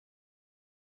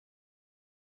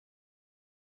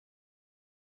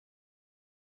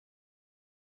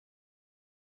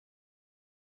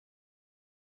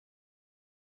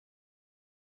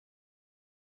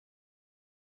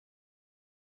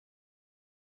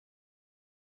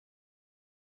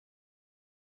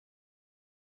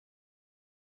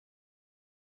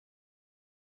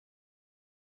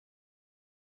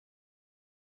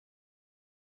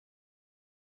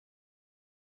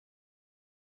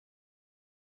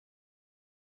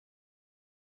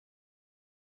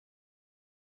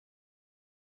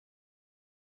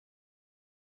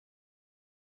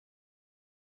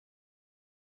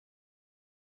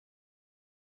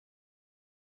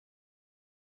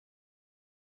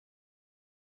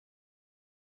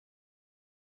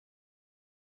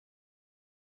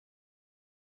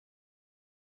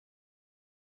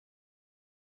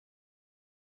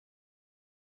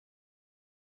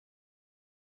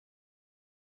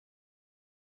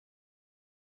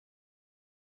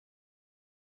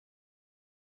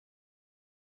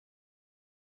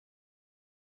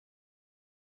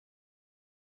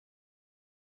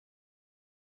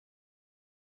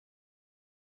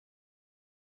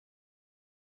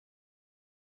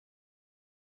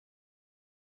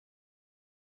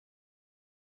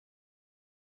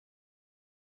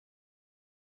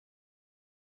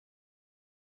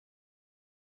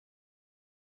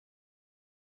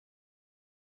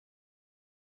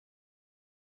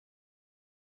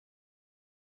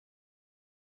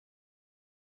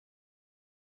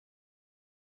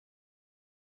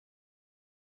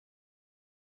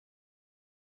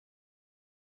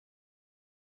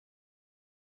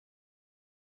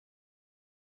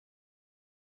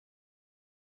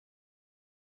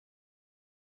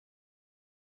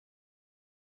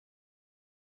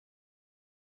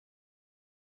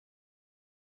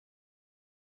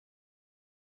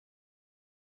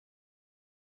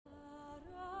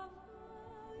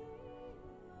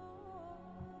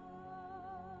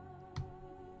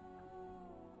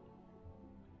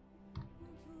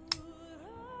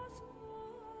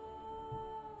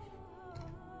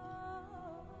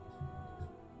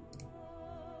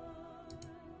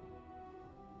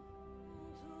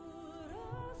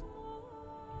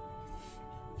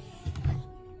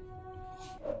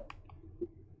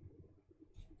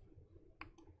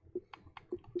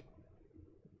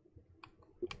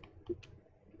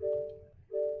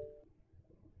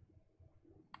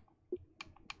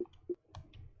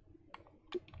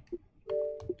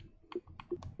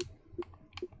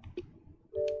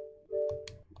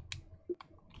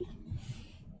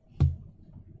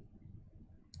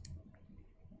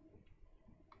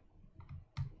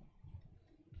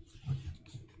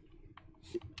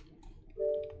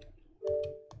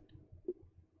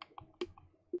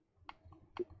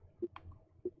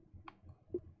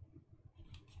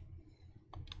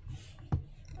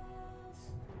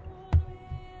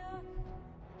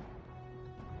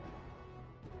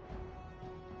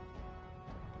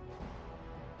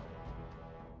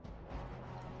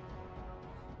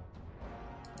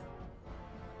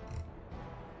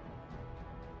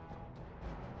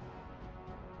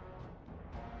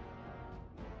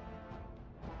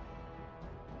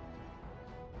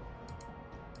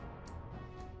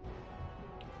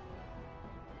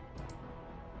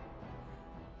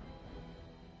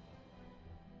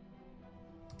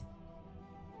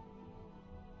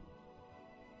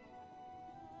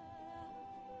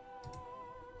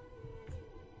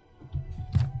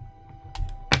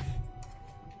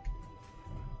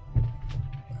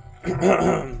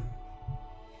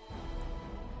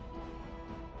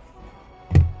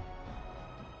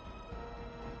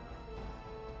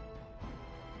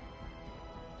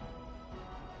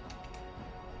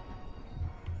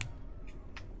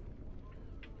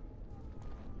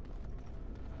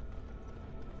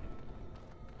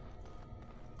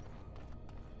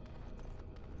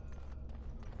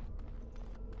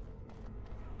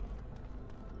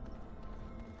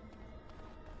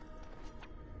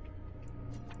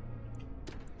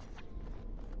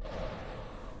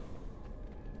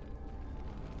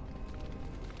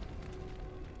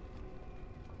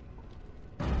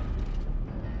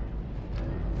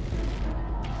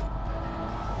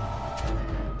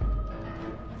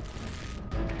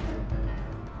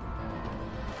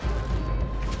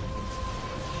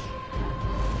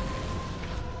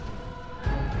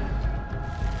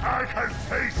I can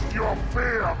taste your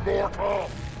fear, mortal!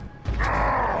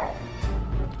 Ah!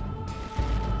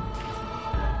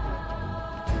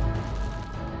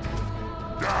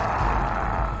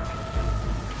 Ah!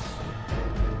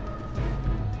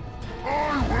 I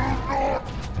will not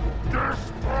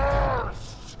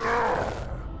disperse! Ah!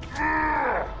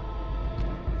 Ah!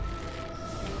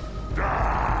 Ah!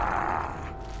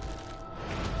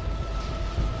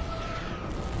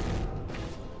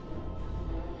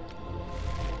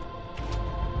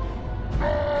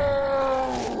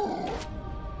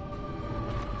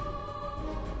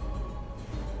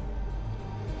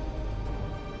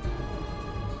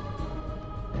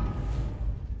 No!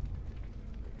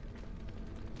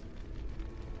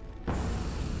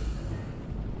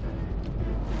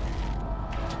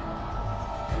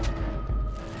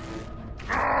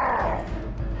 Ah! Ah!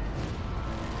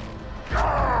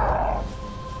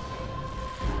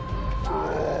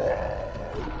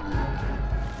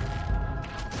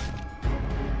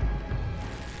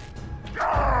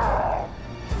 Ah!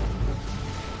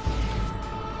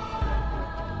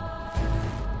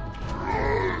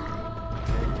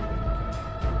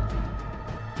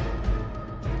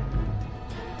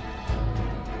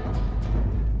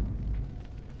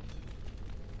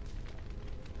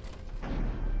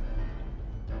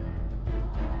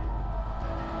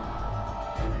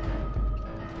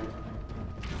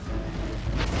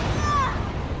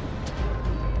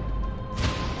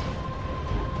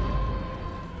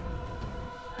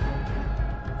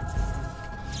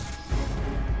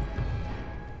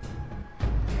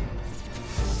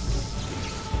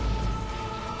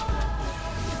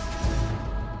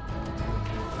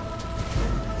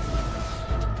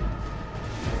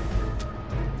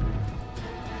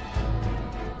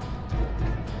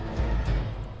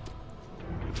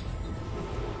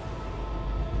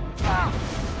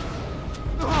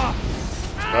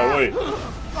 Ah oui.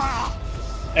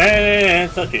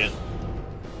 Ça tient.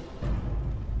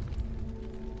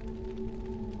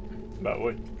 Bah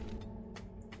oui.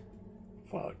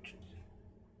 Fuck.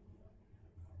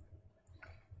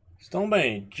 C'est donc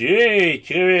ben Jay,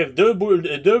 crève, deux boules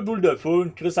de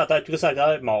feu, crisse à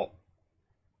terre, mort.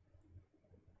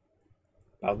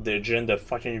 Par des gens de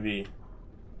fucking vie.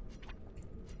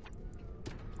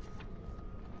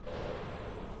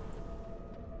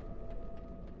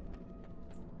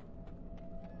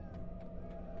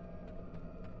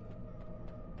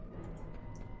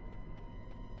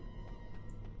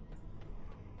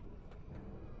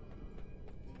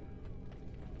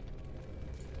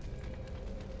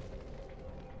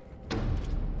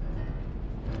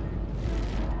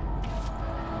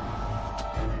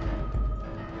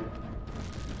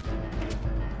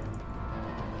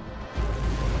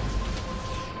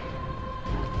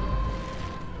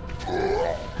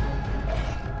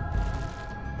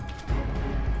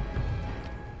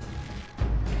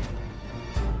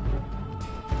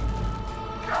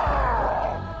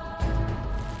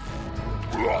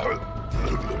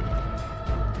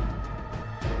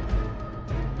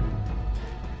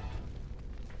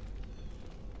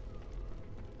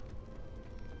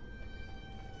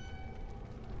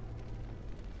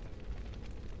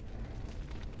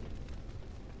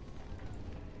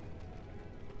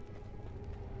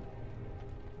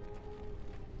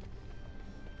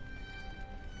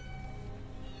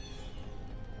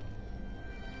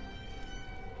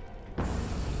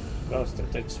 Ah, c'était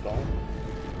peut-être du spawn.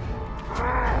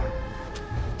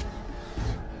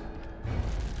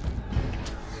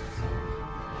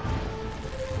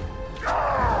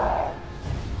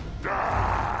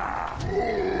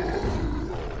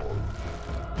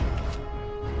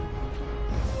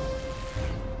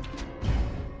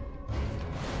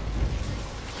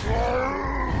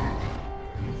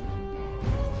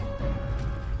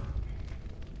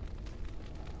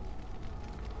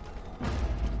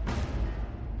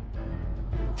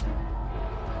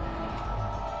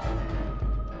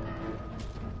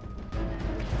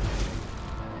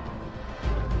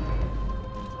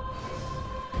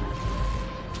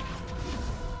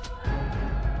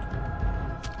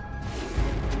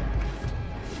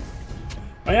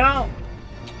 Voyons!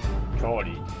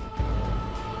 Joli.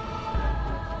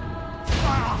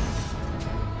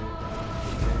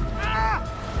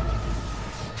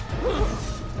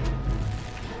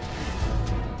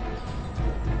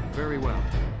 Very well.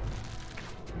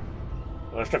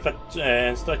 Je te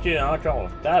fais stocker encore.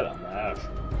 Tabarnage.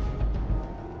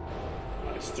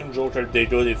 C'est une joke le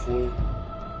dégât des fois.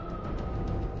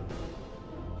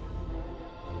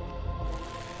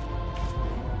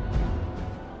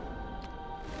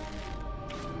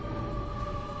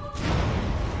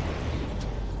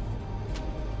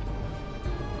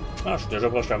 Ah, je suis déjà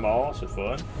proche de mort, c'est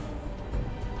fun.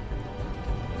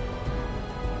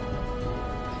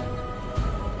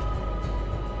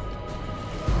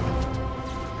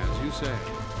 As you say.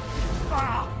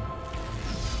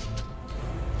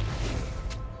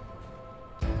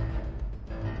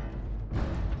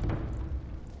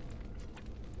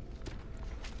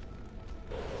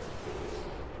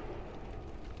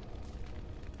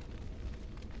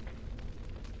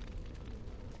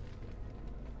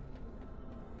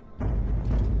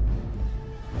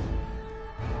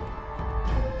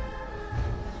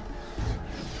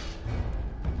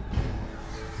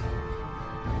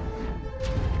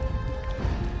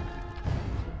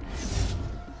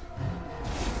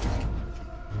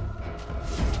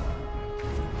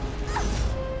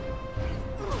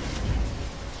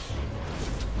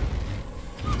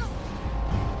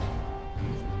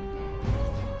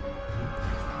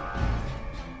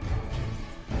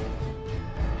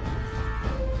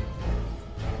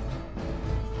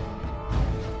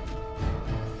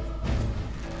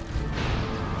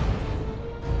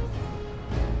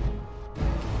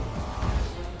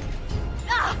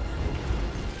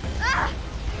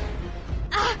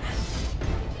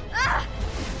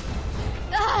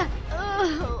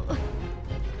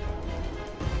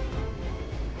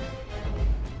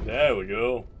 There we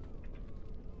go.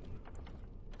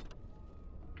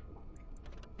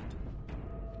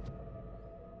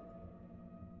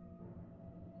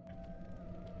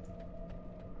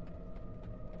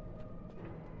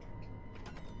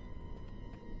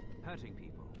 Hurting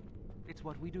people. It's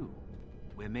what we do.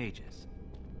 We're mages.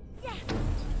 Yes!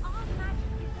 Our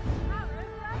magic gives us power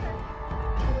over others.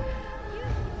 Use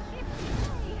your gift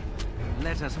today.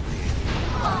 Let us play.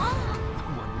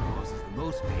 The one who causes the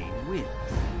most pain wins.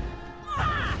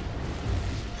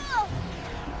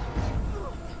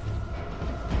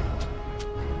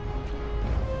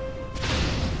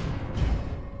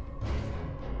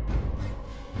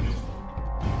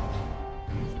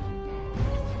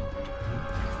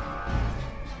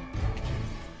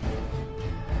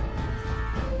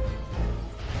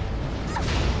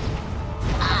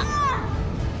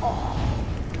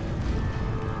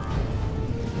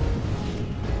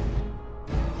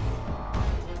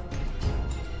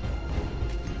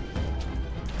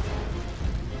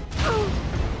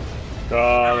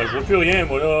 Ah, mais je vois plus rien,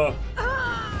 moi, là.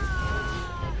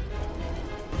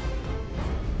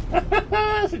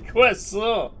 C'est quoi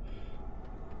ça?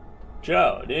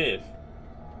 Ciao, Liv.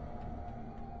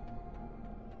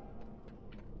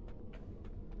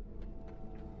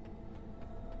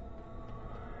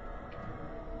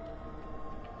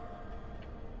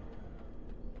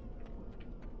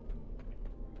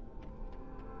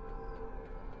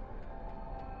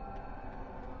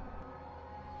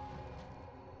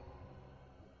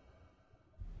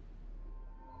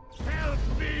 Help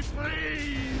me,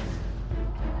 please!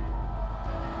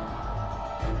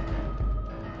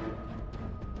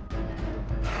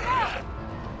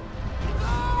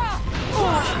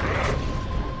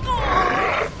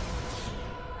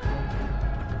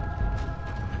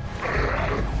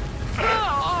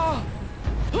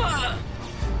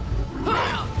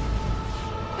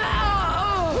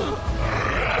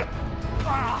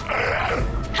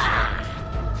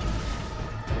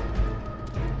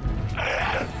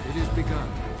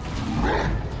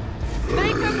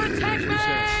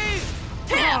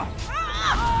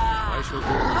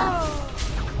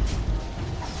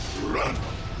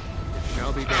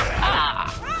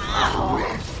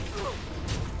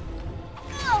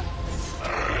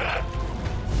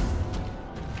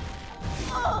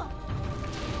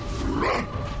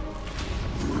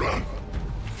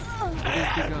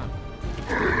 is begun.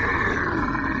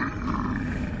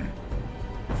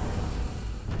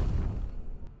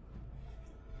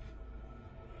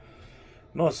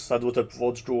 Non, ça doit être le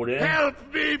pouvoir du golem. Help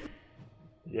me!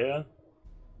 Yeah.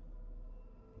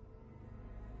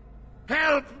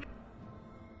 Help!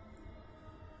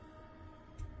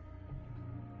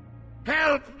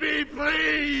 Help me,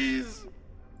 please!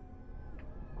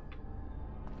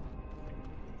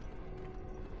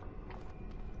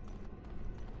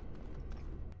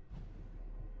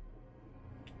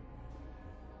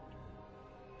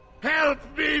 Help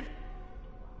me!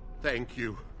 Thank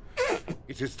you.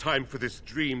 It is time for this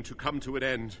dream to come to an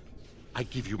end. I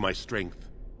give you my strength.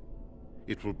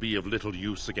 It will be of little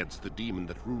use against the demon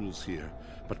that rules here,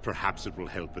 but perhaps it will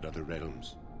help in other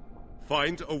realms.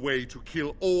 Find a way to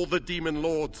kill all the demon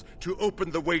lords to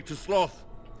open the way to Sloth.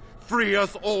 Free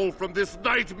us all from this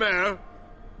nightmare!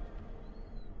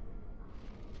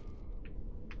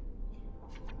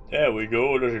 There we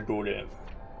go, là j'ai le golem.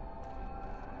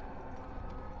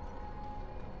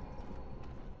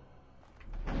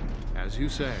 As you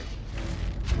say.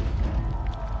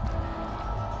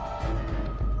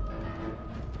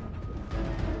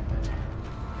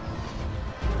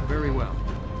 Very well.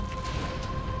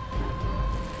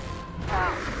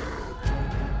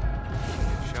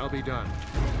 It shall be done.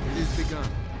 It is begun.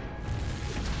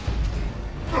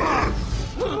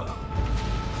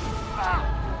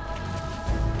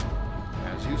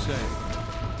 As you say.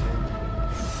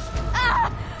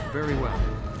 Very well.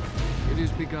 It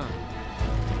is begun.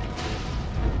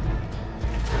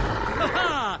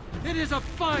 Ha! It is a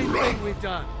fine thing we've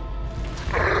done.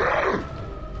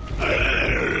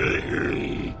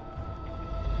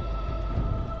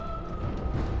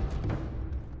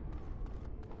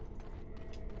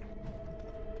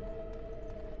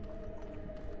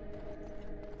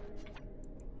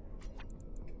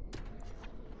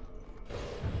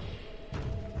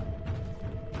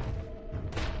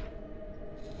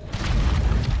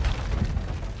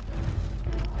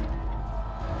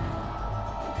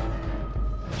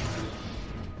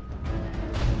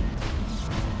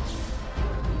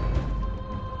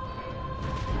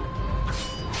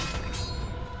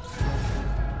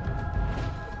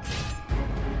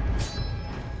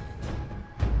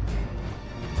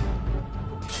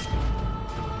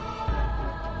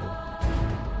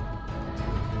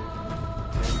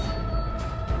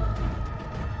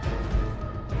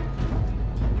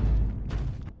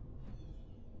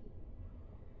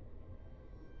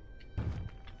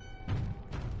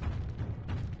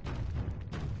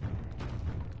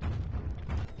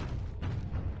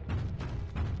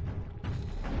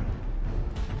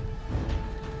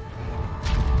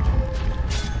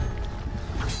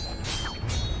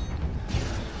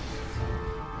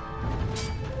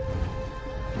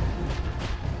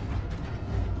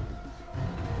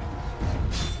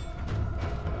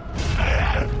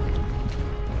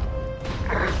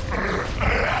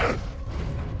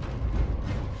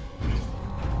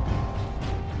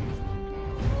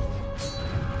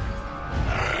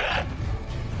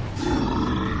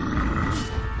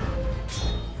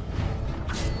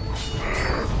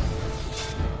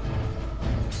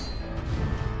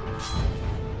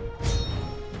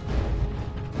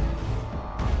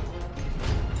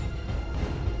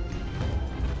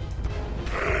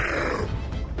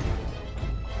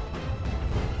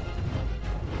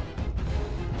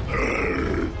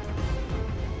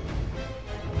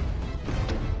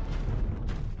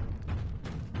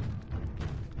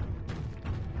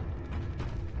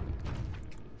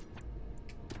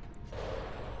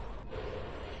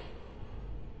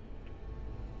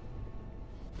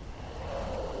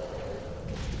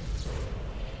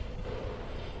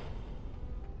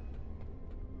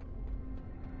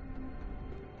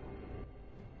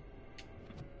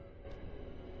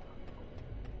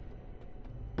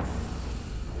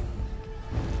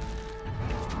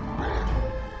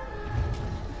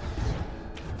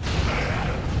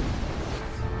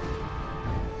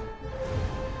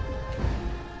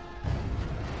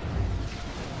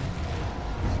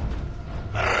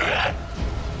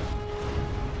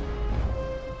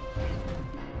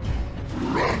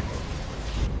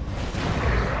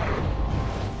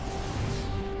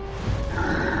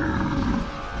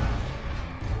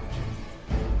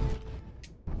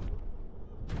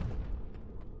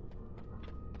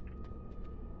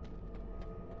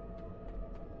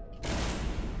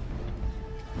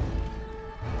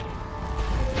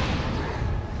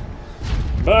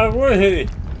 Ben oui!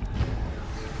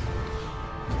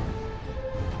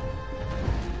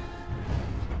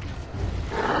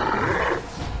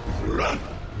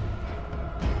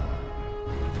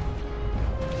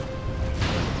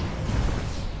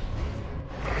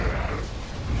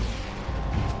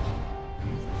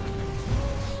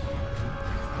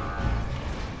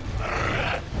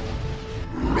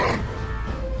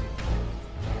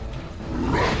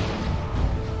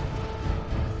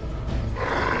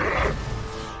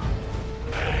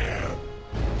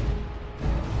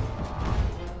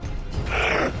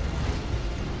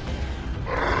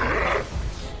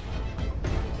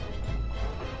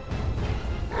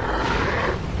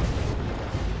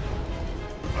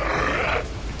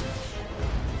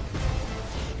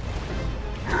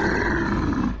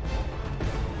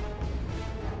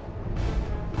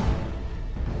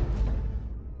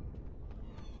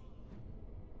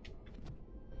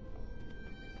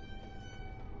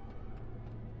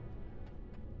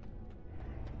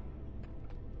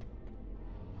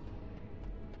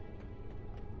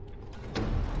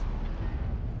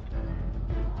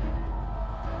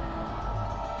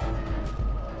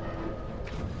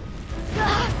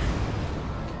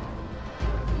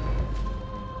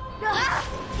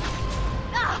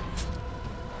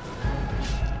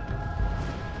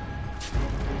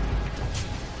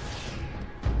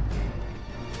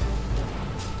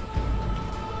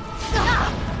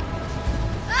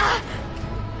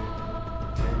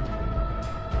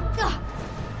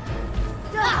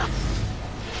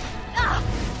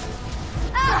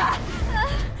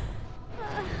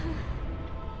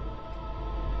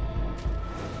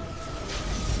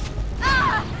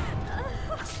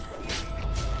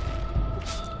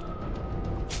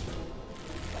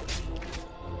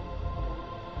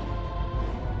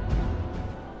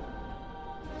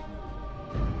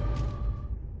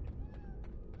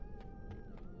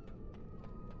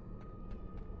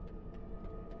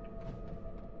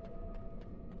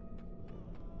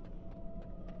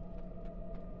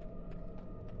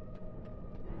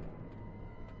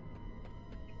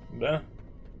 là.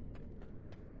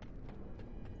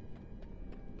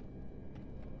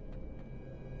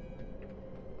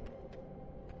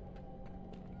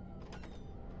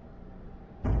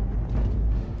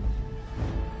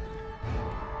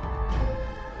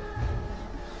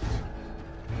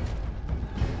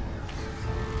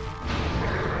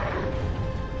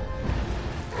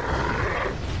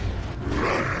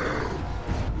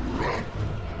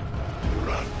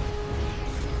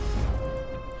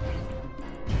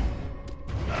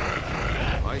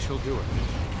 I shall do it.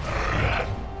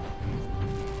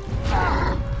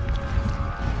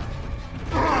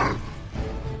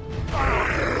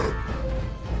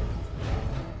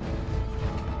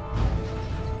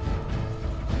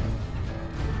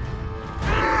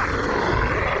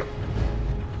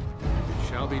 It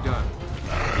shall be done.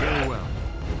 Very well.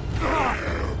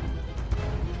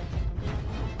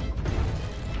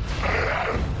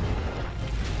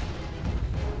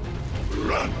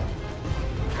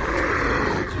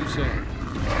 As you say.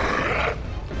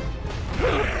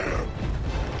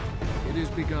 It is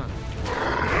begun.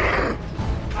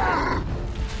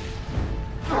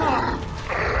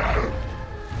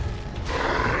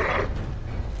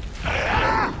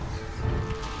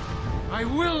 I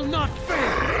will not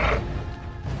fail.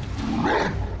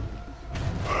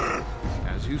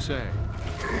 As you say.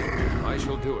 I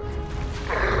shall do it.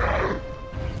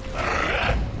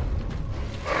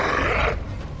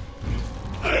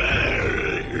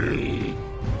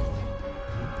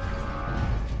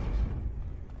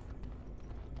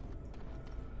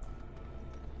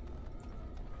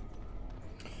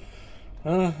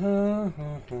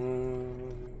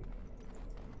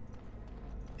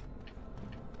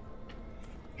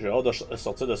 J'ai hâte de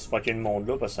sortir de ce fucking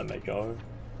monde-là parce que ça m'écoeure.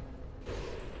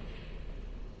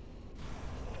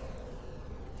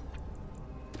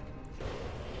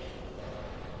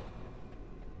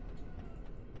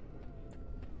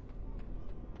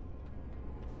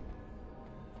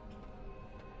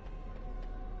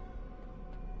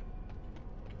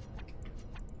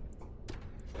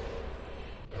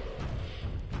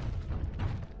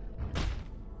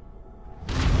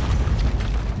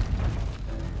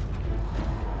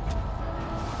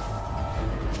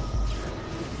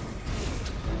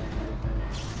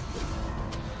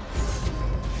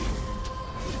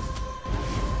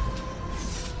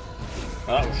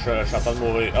 Ah, je suis en train de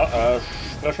mourir. Ah,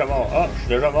 je suis mort. Ah, je suis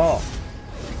déjà mort.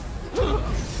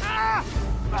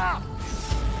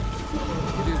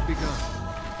 It is begun.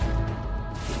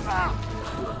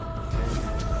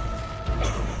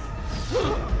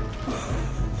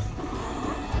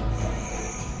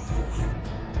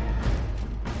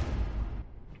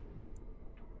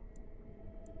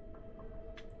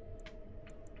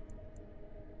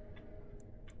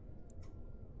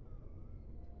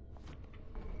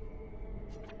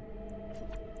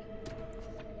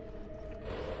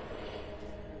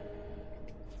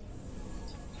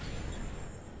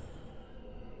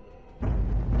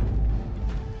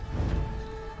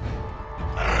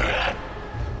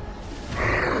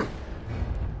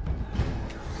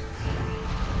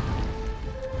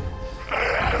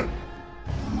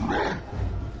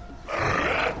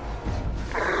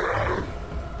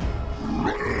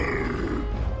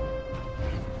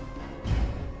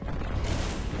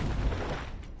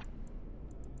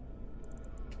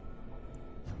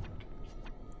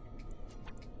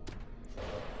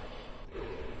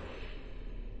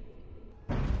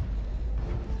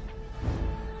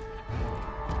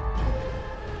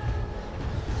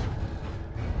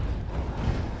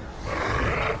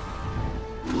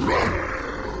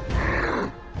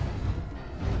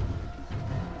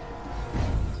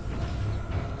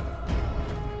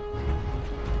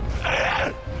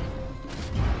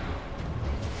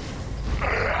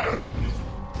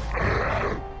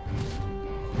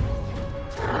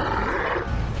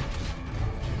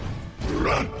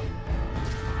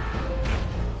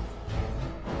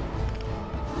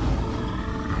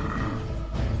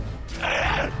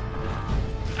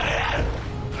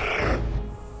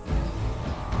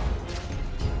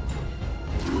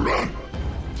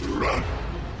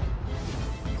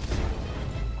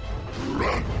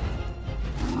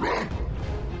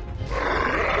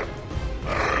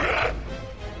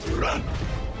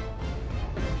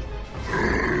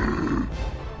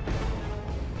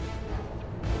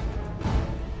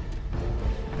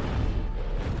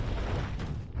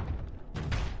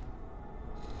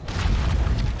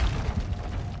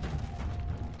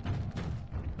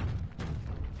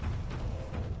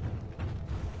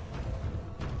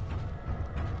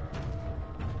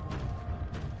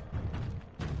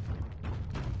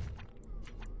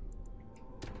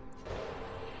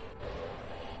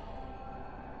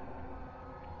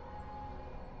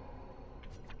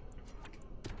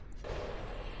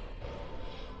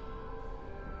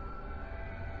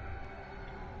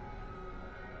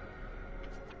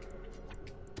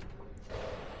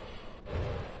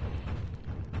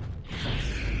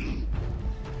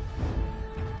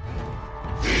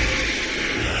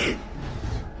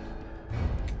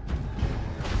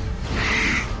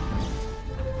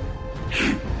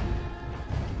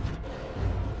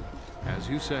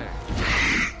 you say.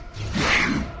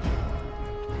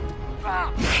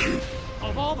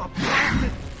 Of all the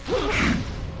blasted...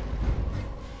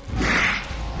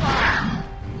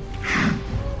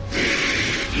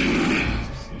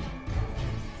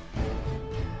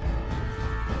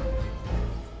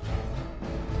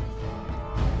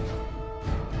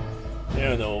 Et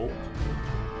un autre.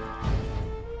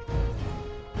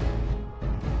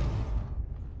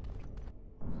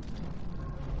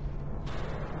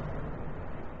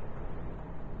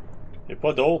 Y'a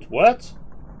pas d'autres. What?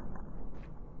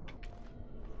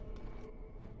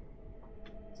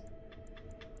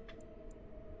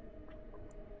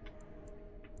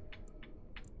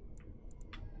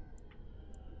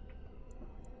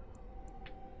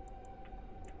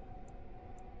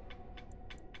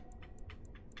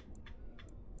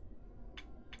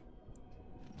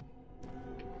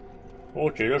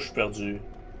 Ok, là je suis perdu.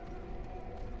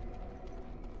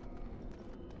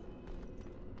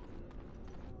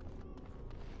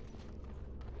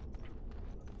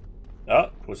 Ah,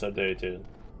 faut s'updater.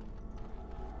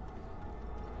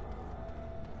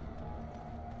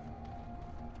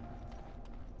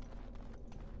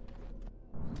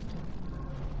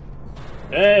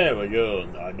 There we go,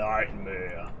 a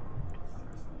nightmare.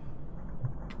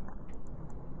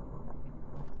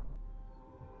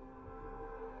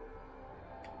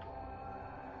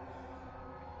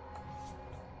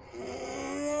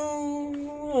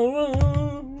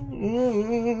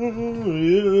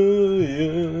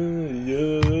 Yeah.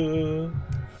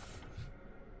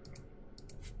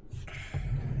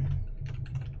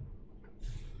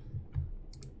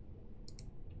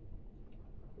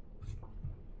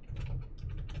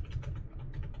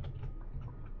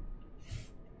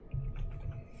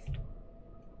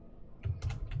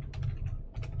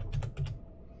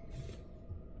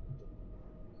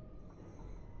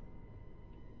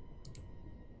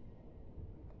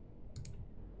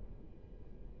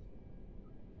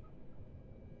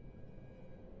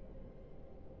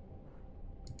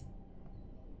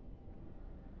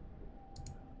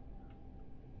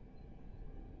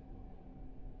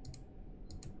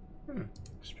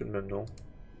 C'est plus le même nom.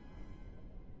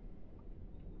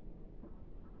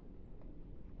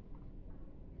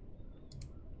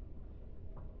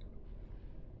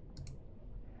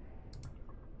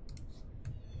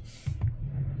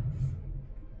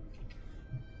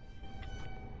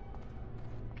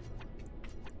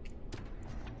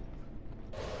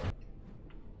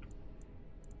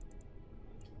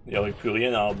 Il n'y aurait plus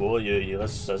rien en bas, il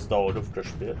reste ça se dort là, faut que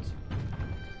je pète.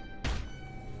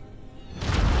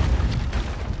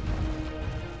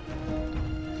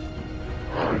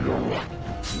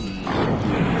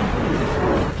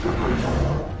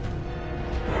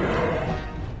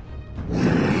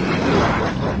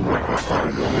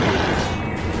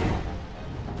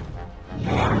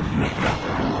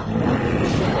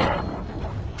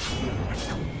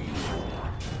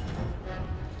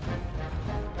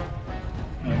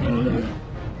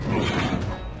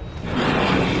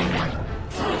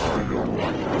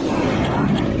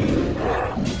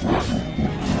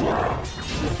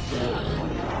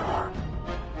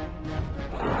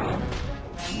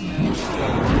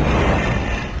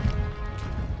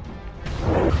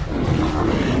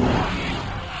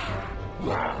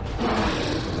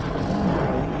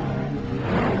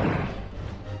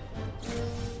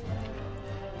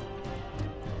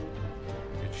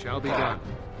 It shall be done.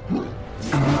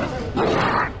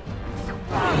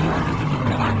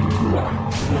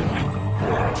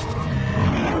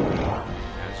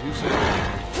 As you say.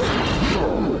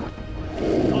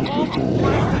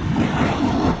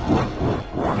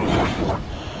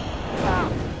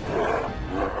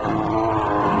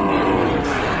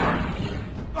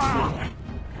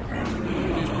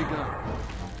 It is begun.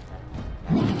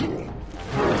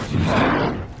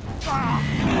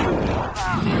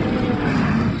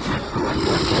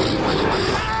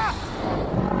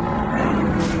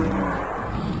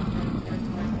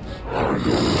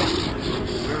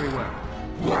 Very well.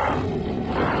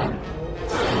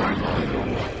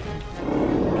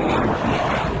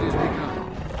 It is begun.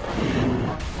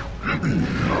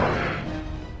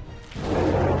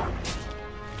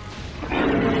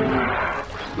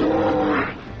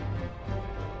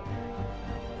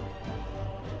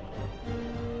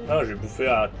 Ah, j'ai bouffé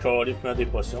à carrément des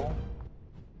potions.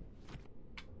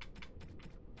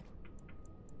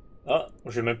 Ah,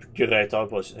 j'ai même plus de gratteur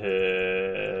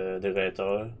de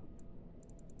gratteur.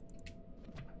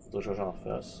 Faudrait que j'en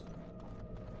fasse.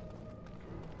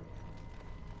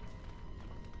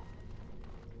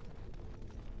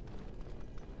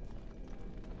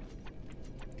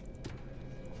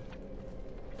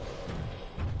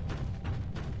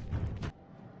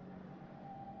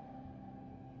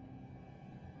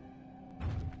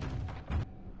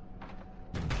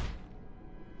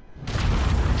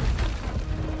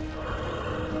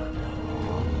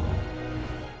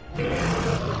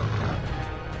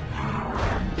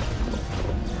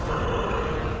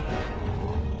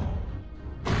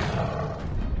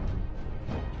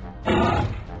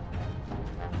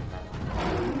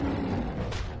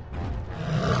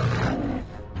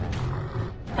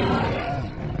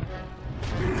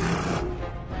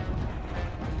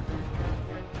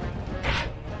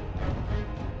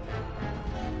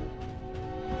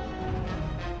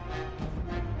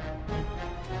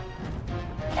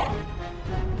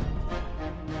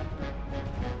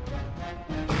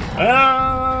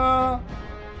 Ah!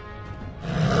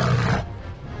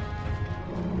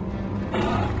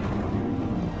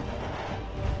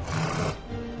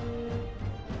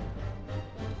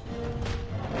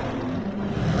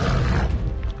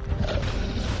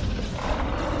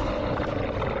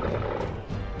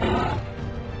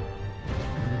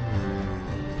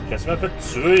 Qu'est-ce que tu m'as fait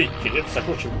tuer? Crip, ça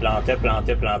coûte, je me plantais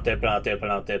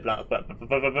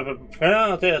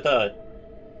à terre.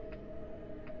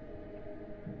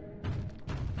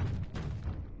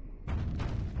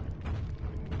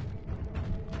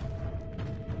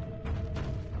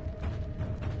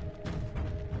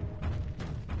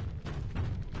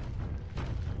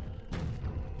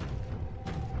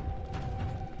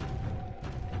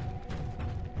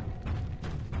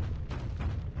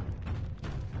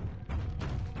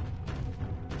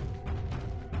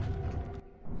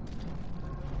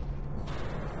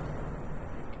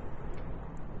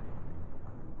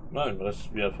 Non, il me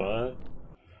reste bien à faire.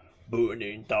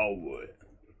 Burning Tower.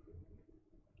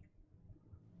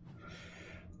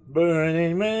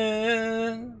 Burning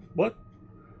Man. What?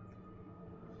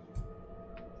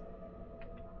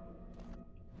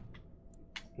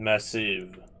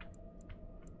 Massive.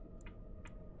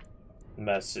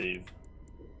 Massive.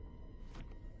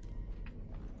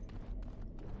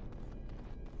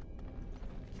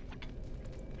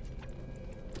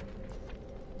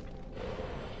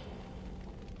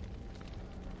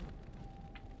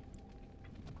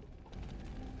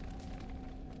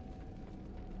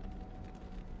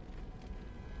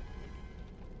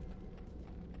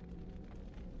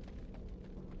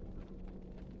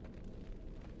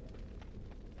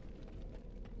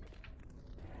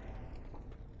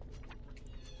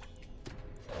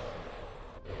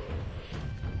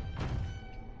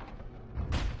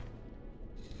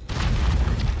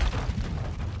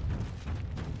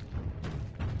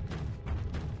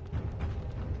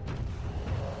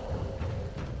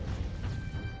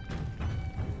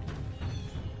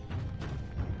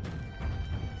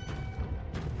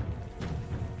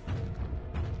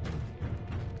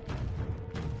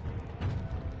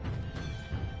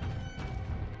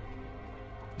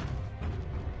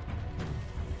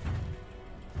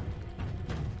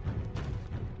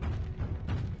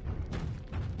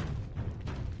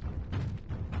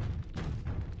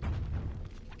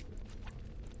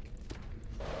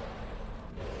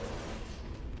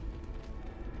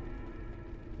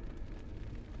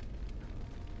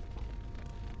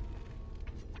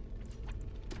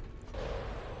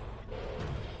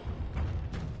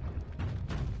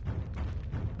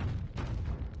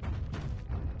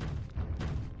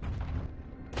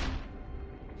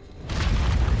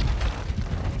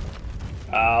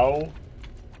 Ow.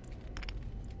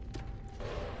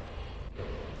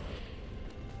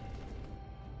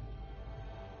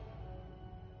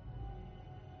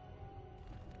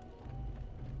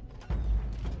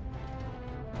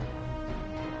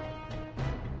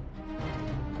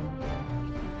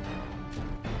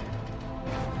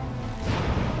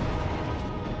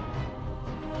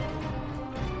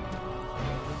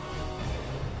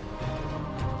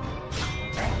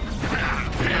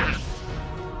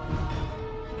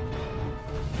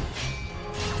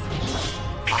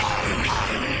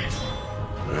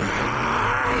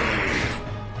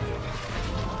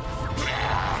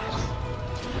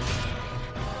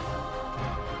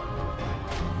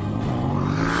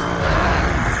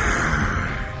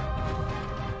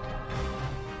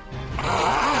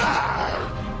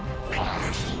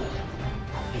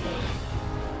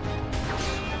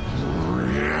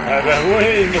 Ah ben oui,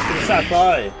 il m'a pris ça à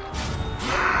terre.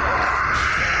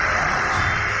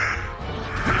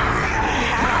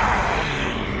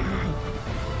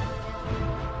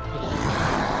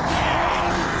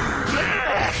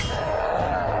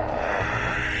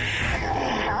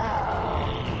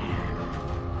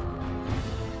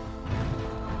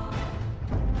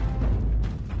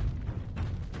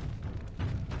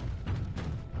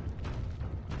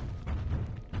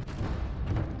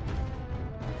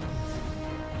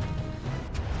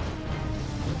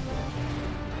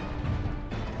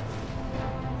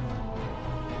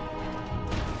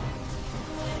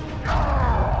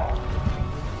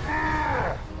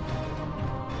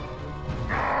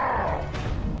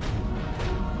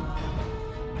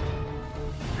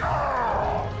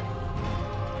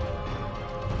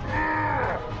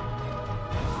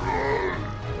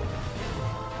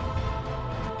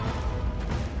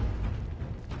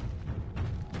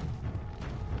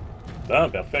 Bon,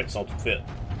 parfait, ils sont toutes faites.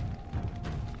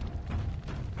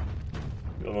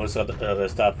 On va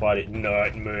rester à faire les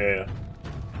nightmares.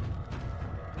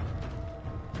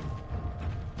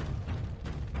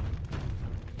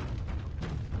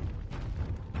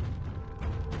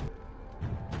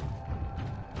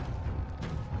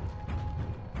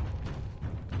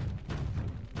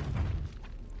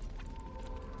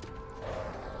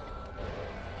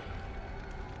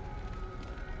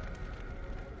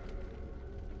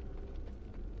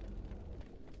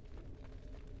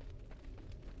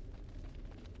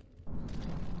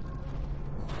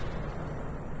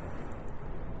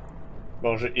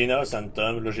 Bon, j'ai Innocent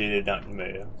Tomb, là j'ai les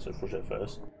Nightmares. Ça, faut que je le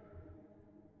fasse.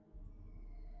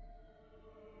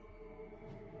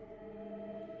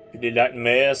 Puis les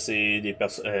Nightmares, c'est des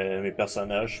mes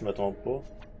personnages, je me trompe pas.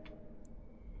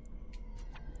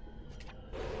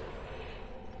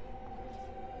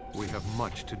 We have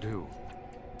much to do.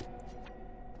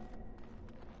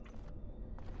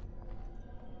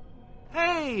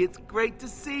 Hey, it's great to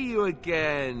see you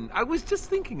again. I was just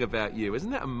thinking about you. Isn't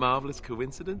that a marvelous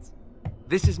coincidence?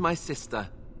 This is my sister,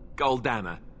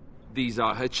 Goldana. These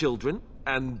are her children,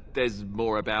 and there's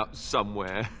more about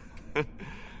somewhere.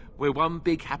 We're one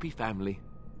big happy family,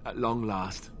 at long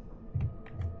last.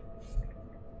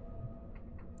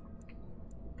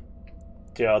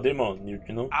 T'es un démon, you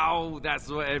know? Oh, that's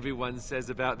what everyone says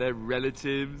about their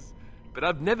relatives. But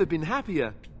I've never been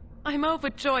happier. I'm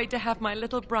overjoyed to have my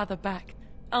little brother back.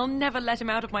 I'll never let him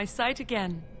out of my sight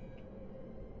again.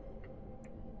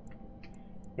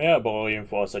 Mais à bord une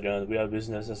fois, again. We have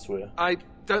business as well. I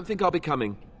don't think I'll be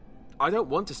coming. I don't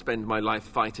want to spend my life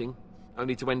fighting,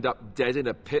 only to end up dead in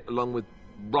a pit along with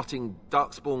rotting,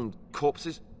 darkspawn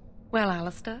corpses. Well,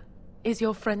 Alistair, is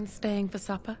your friend staying for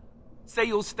supper? Say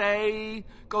you'll stay.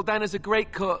 Goldana's a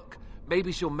great cook.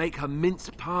 Maybe she'll make her mince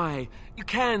pie. You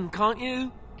can, can't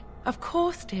you? Of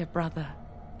course, dear brother.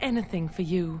 Anything for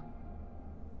you.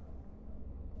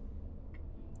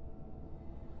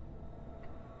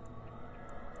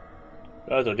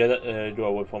 Ah, t'as regardé go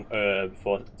away from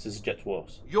before this gets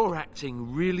worse. You're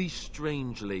acting really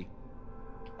strangely.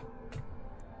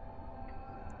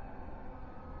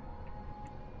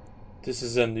 This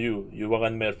isn't you. You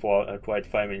weren't made for a quiet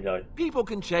family life. People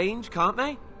can change, can't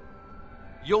they?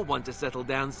 You'll want to settle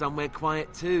down somewhere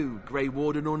quiet too, Grey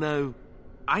Warden or no.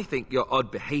 I think your odd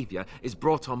behavior is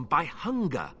brought on by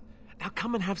hunger. Now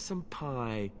come and have some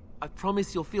pie. I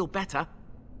promise you'll feel better.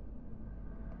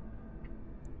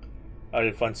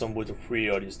 I'll find some way to free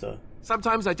all this stuff.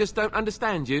 Sometimes I just don't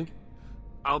understand you.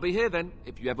 I'll be here then,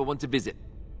 if you ever want to visit.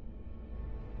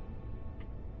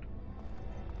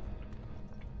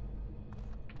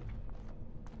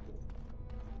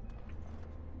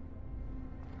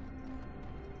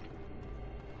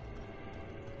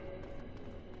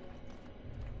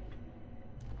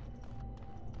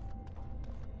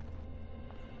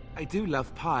 I do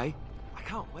love pie. I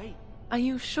can't wait. Are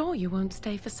you sure you won't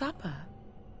stay for supper?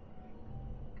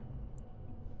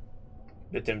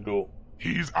 Let him go.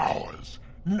 He's ours.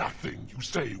 Nothing you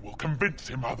say will convince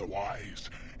him otherwise.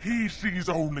 He sees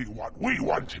only what we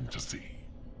want him to see.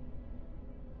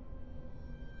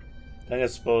 Then I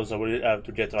suppose I will have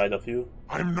to get rid of you.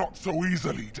 I'm not so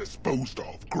easily disposed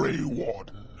of, Grey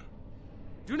Warden.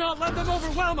 Do not let them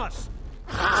overwhelm us!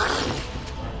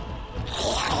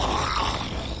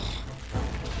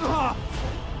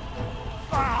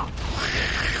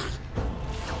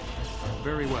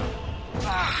 Very well.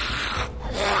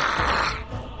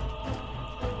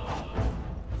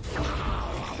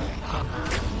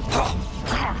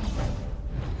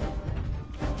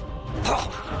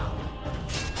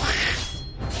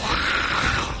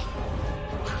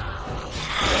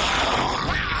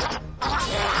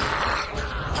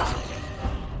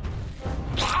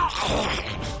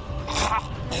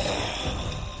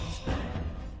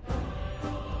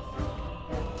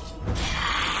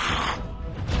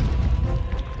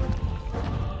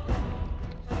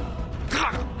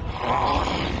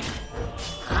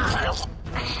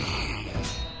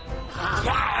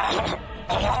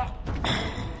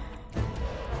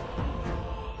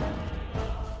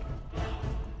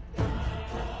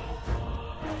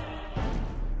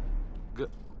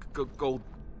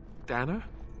 Goldana?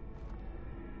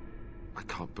 I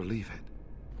can't believe it.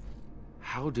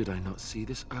 How did I not see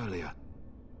this earlier?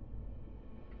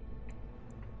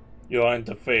 You are in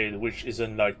the Fade, which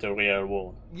isn't like the real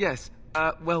world. Yes,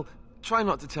 well, try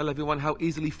not to tell everyone how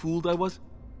easily fooled I was.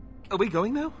 Are we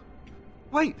going now?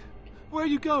 Wait, where are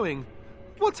you going?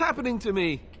 What's happening to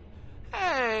me?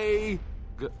 Hey!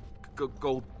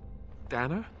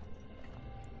 Goldana?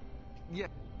 Yeah,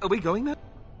 are we going now?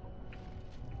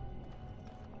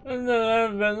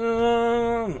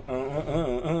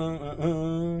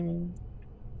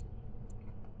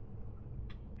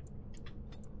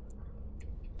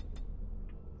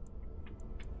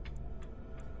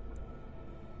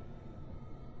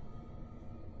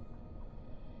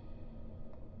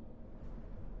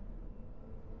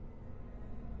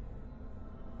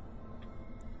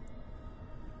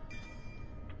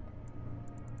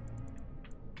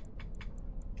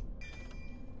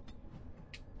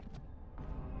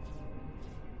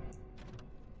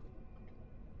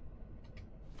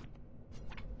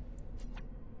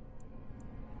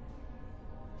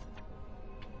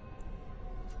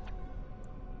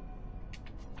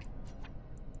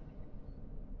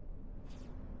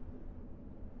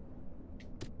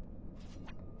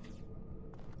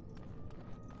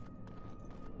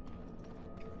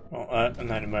 Bon, un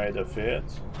nightmare de fait.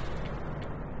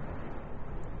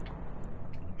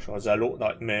 Choisis à l'autre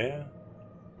nightmare.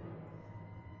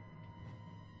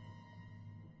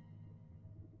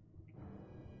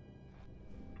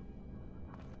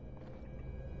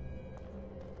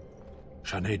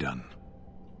 Shanedan.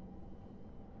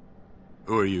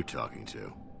 Who are you talking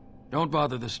to? Don't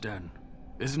bother the Sten.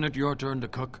 Isn't it your turn to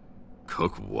cook?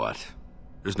 Cook what?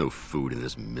 There's no food in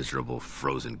this miserable,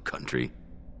 frozen country.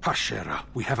 Hashera,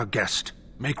 we have a guest.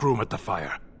 Make room at the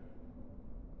fire.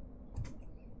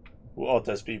 Who are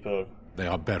these people? They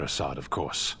are Beresad, of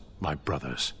course. My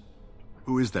brothers.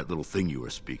 Who is that little thing you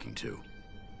are speaking to?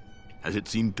 Has it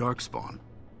seen Darkspawn?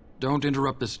 Don't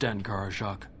interrupt the Sten,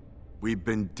 Karashak. We've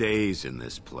been days in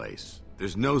this place.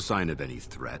 There's no sign of any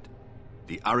threat.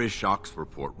 The Arishok's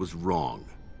report was wrong.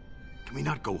 Can we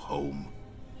not go home?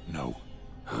 No.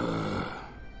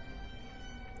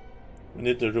 We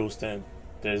need to roast him.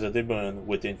 There's a demon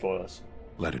waiting for us.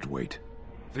 Let it wait.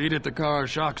 Feed it the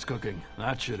Karashak's cooking.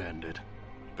 That should end it.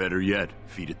 Better yet,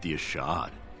 feed it the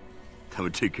Ashad. That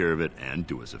would take care of it and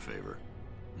do us a favor.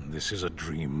 This is a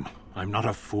dream. I'm not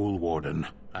a fool, Warden.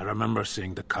 I remember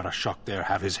seeing the Karashak there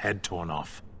have his head torn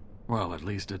off. Well, at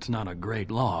least it's not a great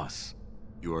loss.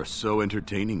 You are so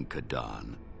entertaining,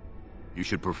 Kadan. You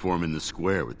should perform in the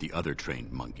square with the other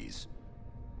trained monkeys.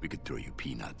 We could throw you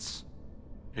peanuts.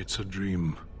 It's a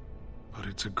dream, but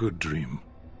it's a good dream.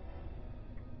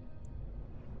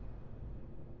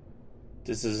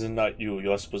 This is not you.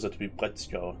 You're supposed to be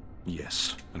practical.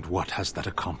 Yes, and what has that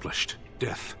accomplished?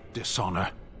 Death,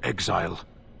 dishonor, exile.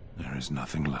 There is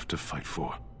nothing left to fight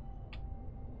for.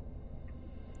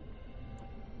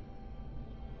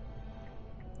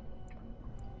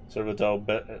 Servitor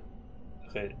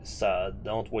Beresad,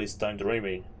 don't waste time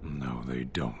dreaming. No, they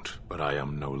don't. But I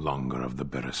am no longer of the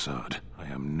Beresad. I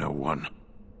am no one.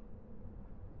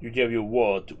 You gave your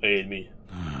word to aid me.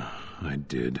 I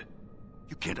did.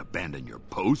 You can't abandon your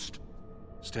post.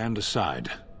 Stand aside.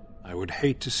 I would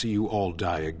hate to see you all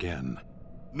die again.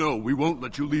 No, we won't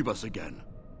let you leave us again.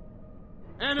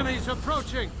 Enemies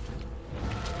approaching!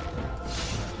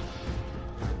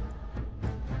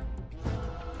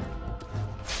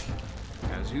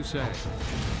 As you say.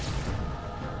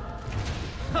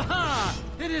 Ha ha!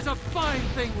 It is a fine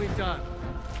thing we've done!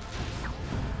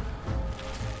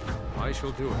 I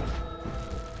shall do it.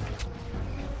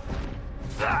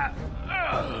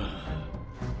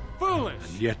 Foolish!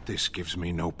 And yet this gives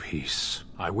me no peace.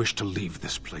 I wish to leave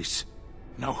this place.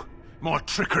 No, more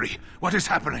trickery. What is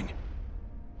happening?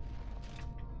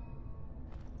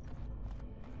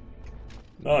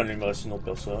 Non, il me reste une autre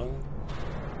personne.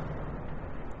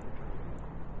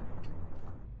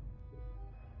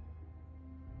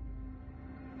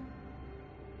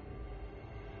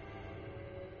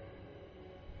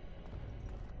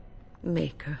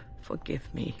 Maker,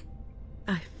 forgive me.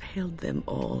 I failed them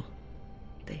all.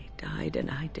 They died and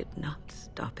I did not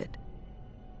stop it.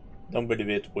 Don't believe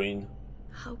it, Queen.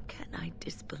 How can I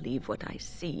disbelieve what I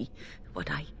see,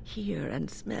 what I hear and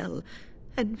smell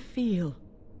and feel?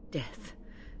 Death.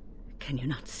 Can you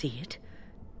not see it?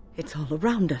 It's all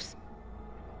around us.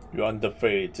 You're under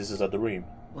fate. This is a dream.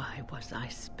 Why was I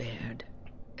spared?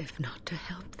 If not to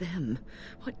help them,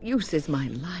 what use is my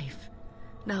life?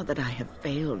 Now that I have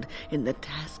failed in the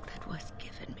task that was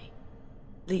given me,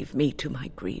 leave me to my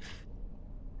grief.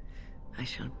 I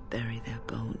shall bury their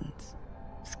bones,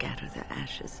 scatter their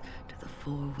ashes to the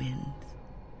four winds,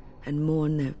 and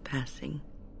mourn their passing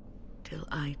till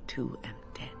I too am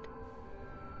dead.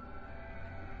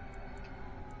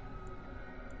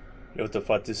 You have to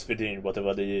fight this fitting,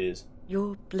 whatever it is.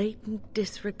 Your blatant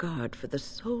disregard for the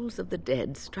souls of the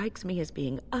dead strikes me as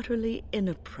being utterly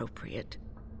inappropriate.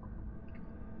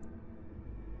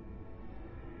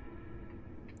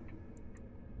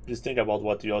 Please think about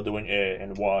what you are doing here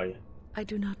and why. I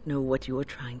do not know what you are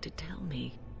trying to tell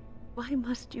me. Why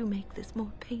must you make this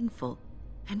more painful?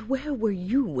 And where were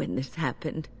you when this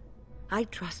happened? I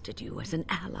trusted you as an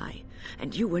ally,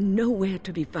 and you were nowhere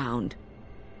to be found.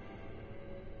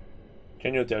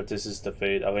 Can you tell this is the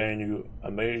fate? Are you a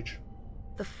mage?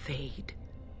 The Fade?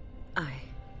 I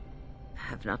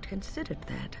have not considered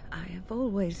that. I have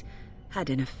always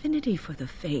had an affinity for the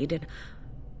Fade, and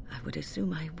I would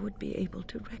assume I would be able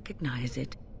to recognize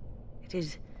it. It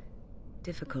is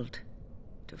difficult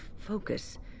to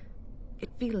focus. It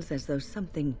feels as though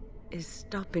something is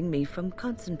stopping me from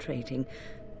concentrating.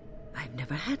 I've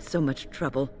never had so much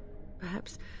trouble.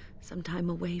 Perhaps some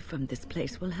time away from this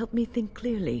place will help me think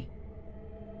clearly.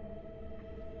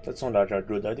 That sounds like a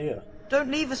good idea. Don't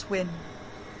leave us, Wynne.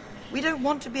 We don't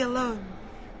want to be alone.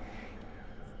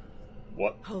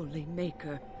 What? Holy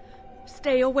Maker,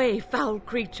 Stay away, foul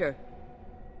creature.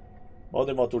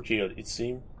 Mordemort to kill, it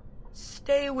seems.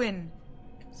 Stay, Win.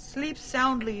 Sleep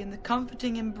soundly in the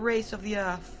comforting embrace of the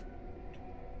earth.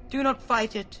 Do not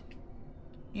fight it.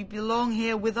 You belong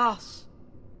here with us.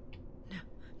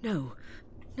 No,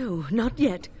 not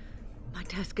yet. My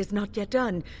task is not yet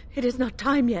done. It is not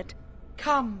time yet.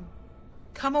 Come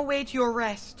away to your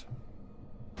rest.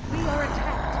 We are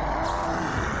attacked.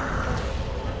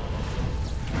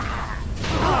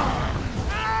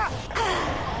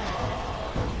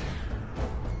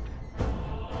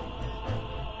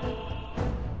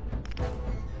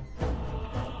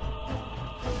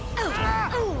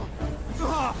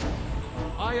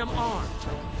 I am armed.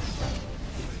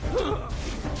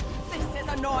 This is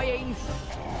annoying.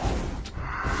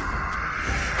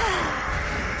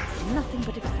 Nothing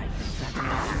but excitement,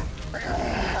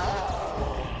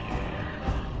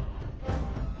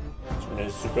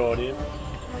 Tsunez to Guardian.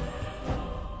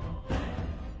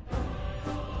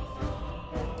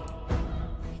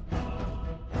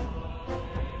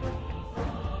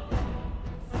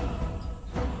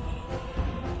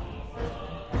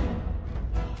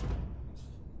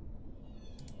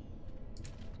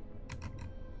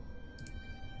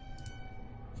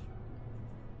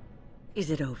 Is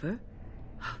it over?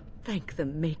 Thank the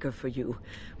Maker for you.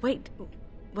 Wait,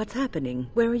 what's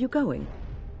happening? Where are you going?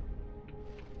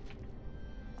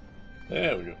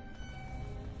 There we go.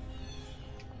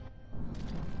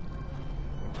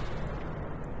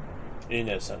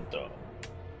 Innocenter.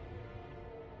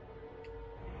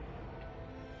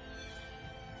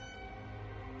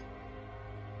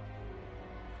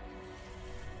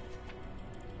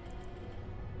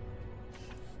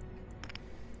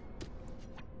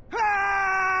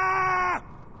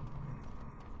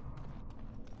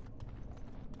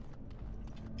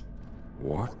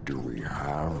 What do we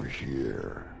have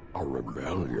here? A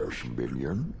rebellious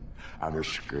minion? An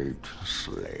escaped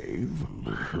slave?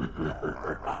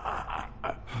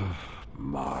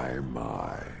 My,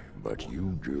 but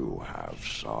you do have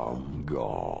some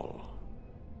gall.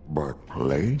 But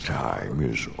playtime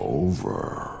is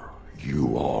over.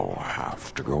 You all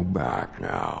have to go back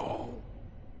now.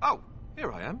 Oh,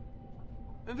 here I am.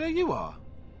 And there you are.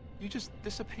 You just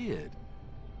disappeared.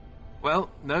 Well,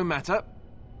 no matter.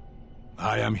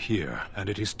 I am here, and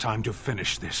it is time to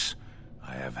finish this.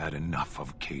 I have had enough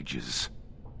of cages.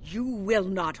 You will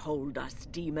not hold us,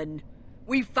 demon.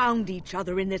 We found each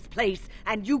other in this place,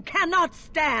 and you cannot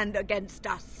stand against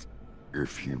us.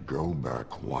 If you go back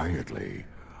quietly,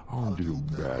 I'll do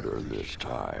better this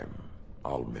time.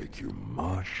 I'll make you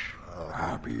much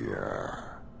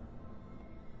happier.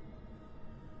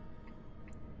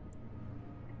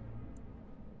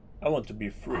 I want to be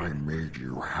free. I made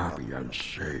you happy and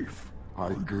safe.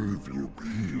 I gave you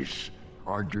peace.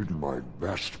 I did my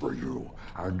best for you,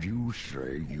 and you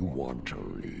say you want to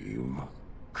leave?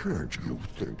 Can't you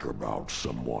think about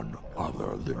someone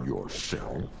other than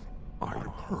yourself? I'm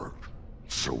hurt.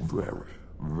 So very,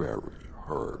 very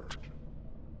hurt.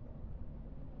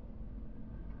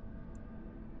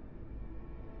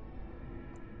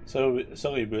 So,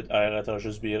 sorry, but I'd rather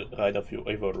just be rid of you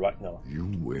evil right now. You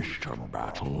wish to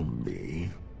battle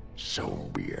me? So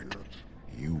be it.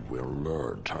 You will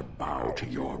learn to bow to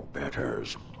your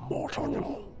betters,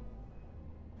 mortal.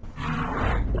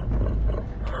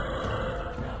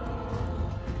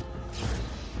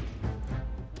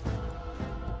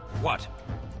 What?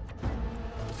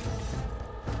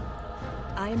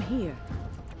 I am here.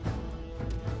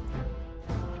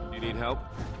 You need help?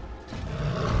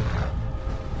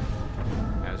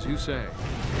 As you say.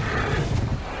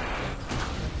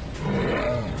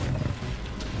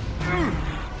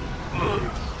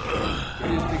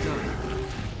 It is begun.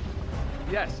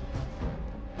 Yes.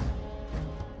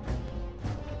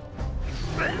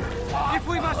 If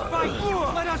we must fight,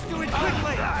 let us do it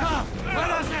quickly! Come, let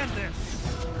us end this!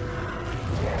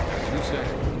 As you say.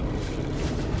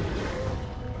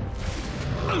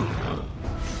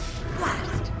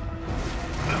 Blast!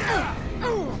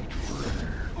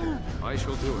 I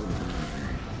shall do it.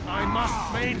 I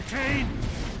must maintain!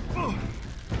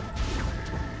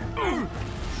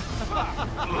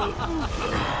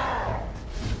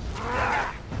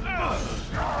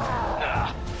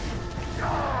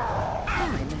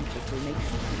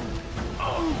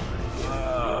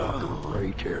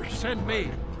 Send me.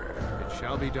 It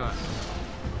shall be done.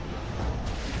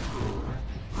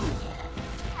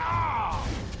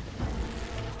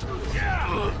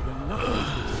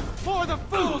 For the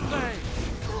fool's sake!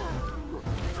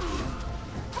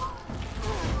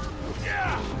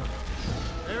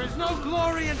 There is no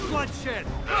glory in bloodshed!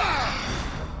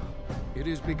 It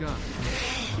is begun.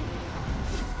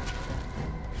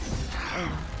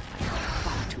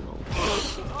 Far too old.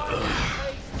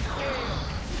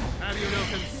 Have you no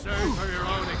concern for your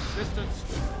own existence?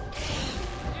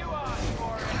 You asked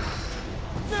for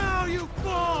it. Now you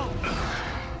fall!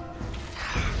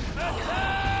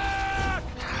 Attack!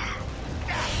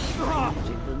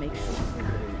 Magic will make sure.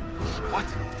 What?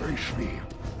 Face me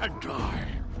and die.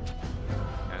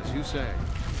 As you say.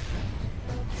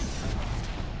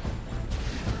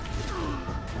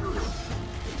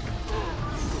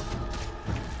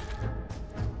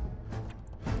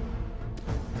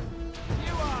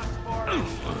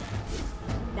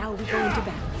 Now we go into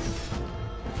battle.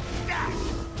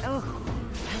 Oh,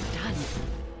 well done.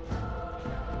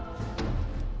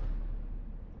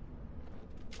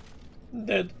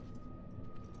 Dead.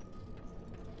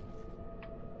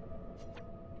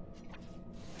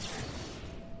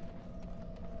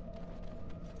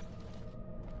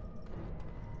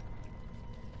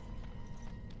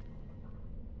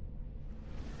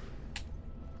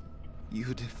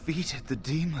 You defeated the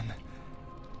demon.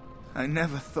 I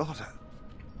never thought...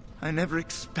 I never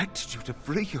expected you to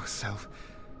free yourself.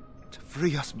 To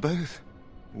free us both.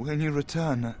 When you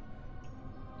return,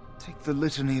 take the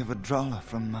Litany of Adrala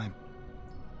from my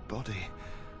body.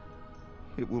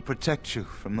 It will protect you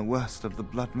from the worst of the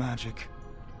blood magic.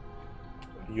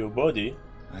 Your body?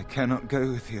 I cannot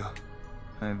go with you.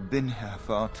 I have been here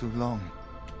far too long.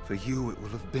 For you, it will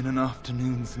have been an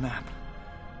afternoon's nap.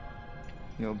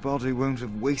 Your body won't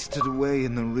have wasted away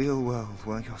in the real world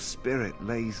while your spirit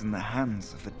lays in the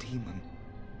hands of a demon.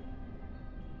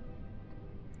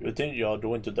 You think you are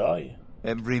going to die?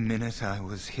 Every minute I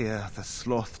was here, the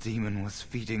sloth demon was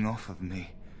feeding off of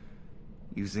me,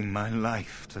 using my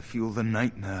life to fuel the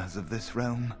nightmares of this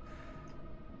realm.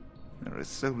 There is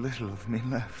so little of me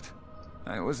left.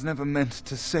 I was never meant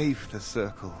to save the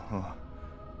circle or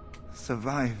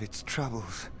survive its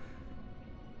troubles.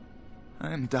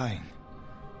 I am dying.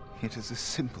 It is as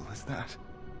simple as that.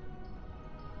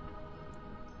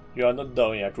 You are not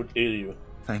dying, I could heal you.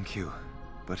 Thank you,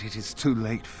 but it is too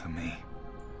late for me.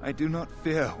 I do not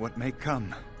fear what may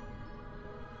come.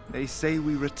 They say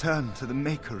we return to the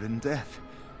Maker in death,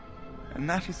 and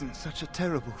that isn't such a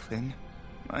terrible thing.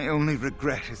 My only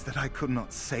regret is that I could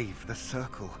not save the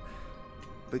circle.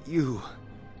 But you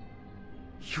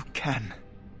can.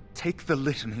 Take the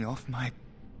litany off my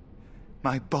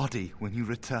body when you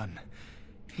return.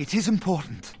 It is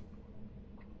important.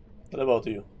 What about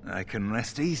you? I can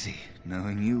rest easy,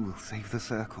 knowing you will save the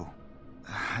circle.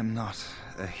 I'm not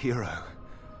a hero.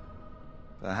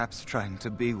 Perhaps trying to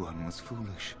be one was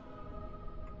foolish.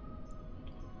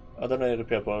 Ordinary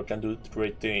people can do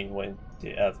great things when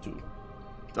they have to.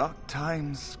 Dark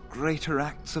times, greater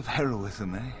acts of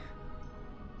heroism, eh?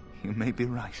 You may be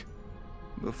right.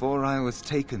 Before I was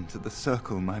taken to the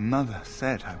circle, my mother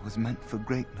said I was meant for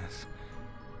greatness.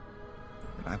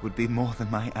 That I would be more than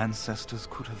my ancestors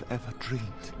could have ever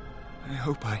dreamed. I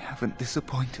hope I haven't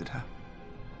disappointed her.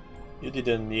 You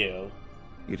didn't kneel.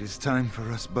 It is time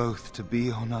for us both to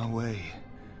be on our way.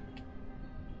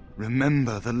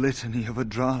 Remember the Litany of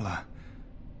Adrala.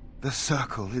 The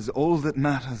circle is all that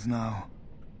matters now.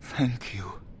 Thank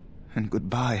you, and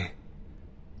goodbye,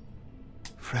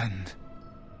 friend.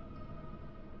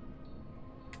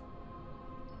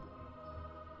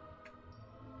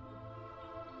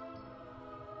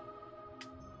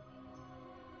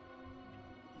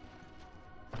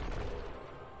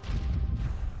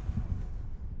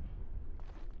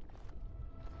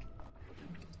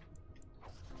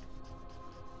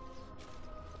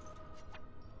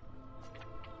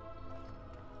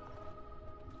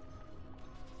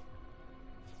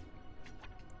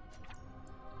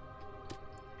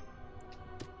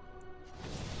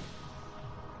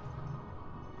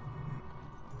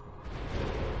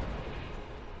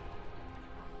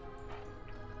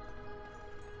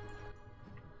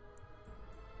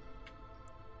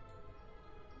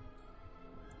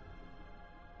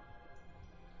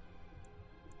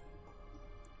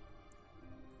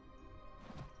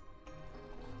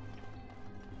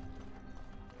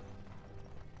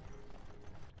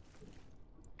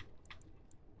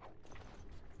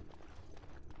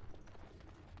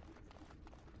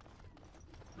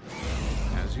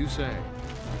 As you say.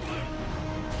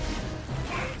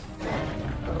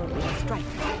 Strike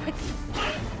quickly.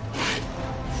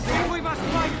 Here we must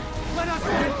fight! Let us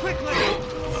move quickly!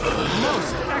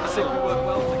 Most excellent. We work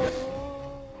well together.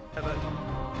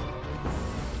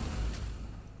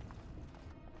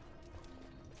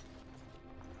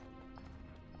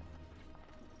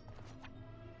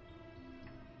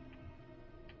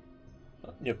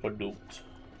 Nie produkt.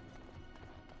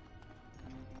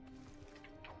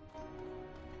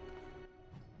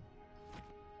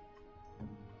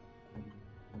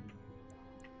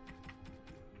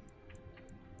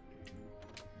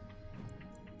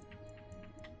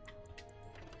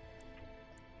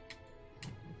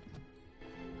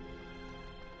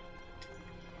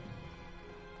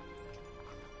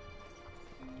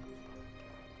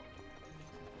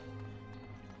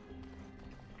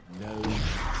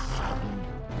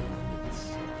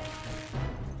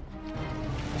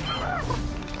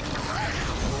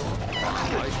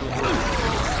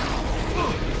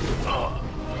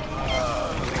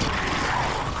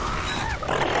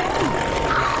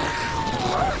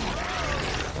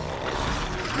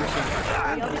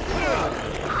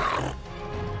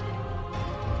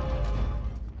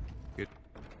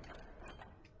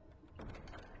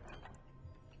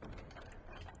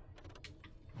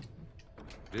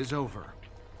 It is over.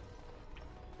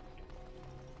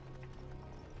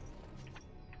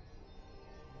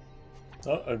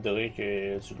 Ah, Alderic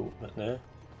est sur l'autre maintenant.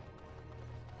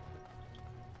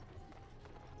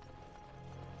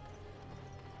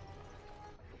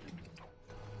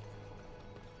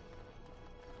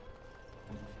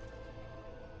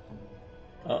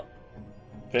 Ah.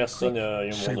 Personne n'a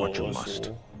eu Say mon what you aura must.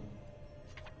 sur...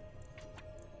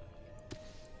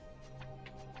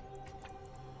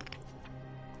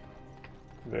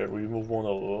 Je vais remove mon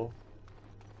aura.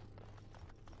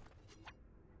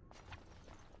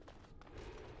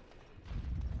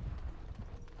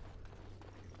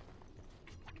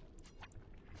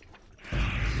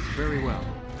 Very well.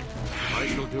 I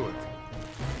shall do it.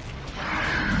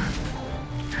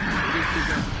 It is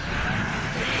begun.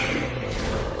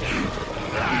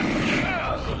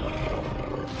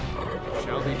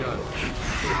 Shall be done.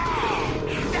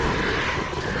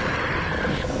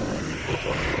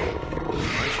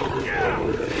 I shall do it.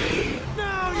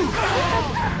 Now you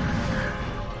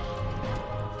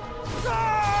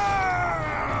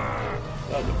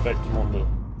Ah, de fait, tout le monde là.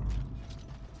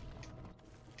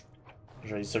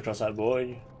 J'ai ça quand ça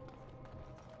bouille.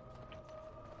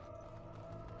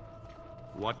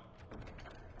 What?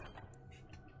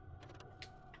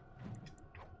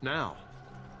 Now.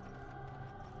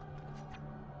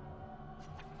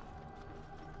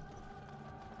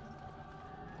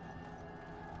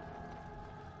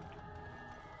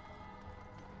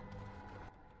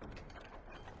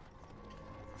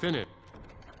 Finish.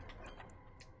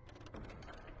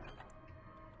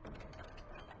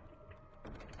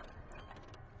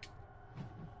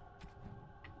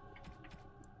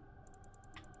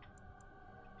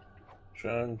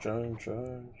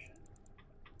 Charge.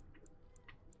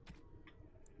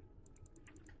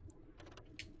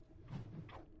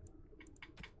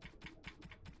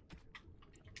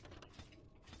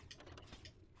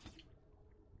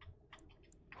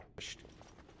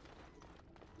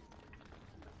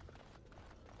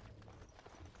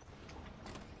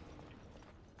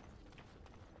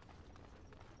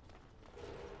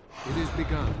 It is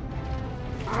begun.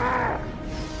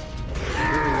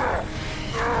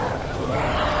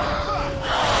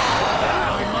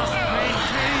 I must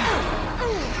maintain.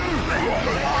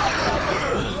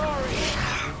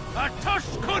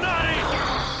 Atushkunari!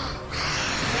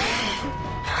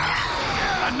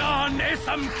 Anan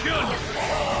esam kyun!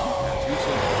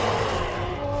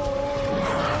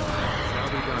 Shall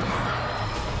be done.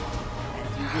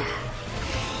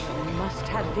 We must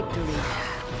have victory.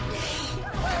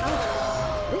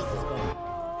 This is going.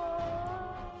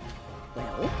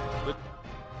 Well? The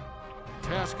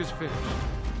task is finished.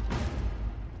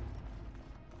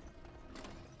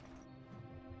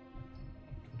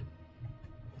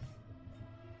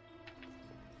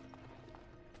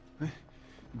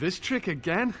 This trick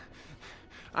again?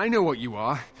 I know what you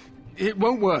are. It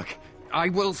won't work. I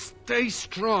will stay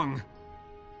strong.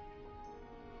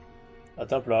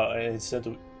 Attends, là,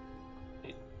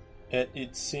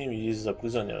 it seems he's a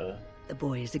prisoner. The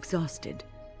boy is exhausted.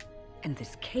 And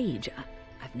this cage,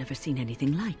 I've never seen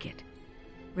anything like it.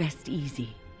 Rest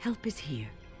easy. Help is here.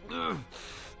 Ugh,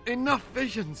 enough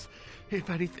visions. If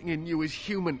anything in you is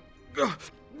human,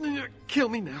 kill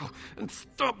me now and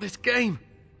stop this game.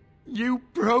 You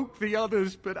broke the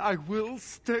others, but I will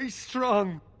stay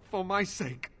strong for my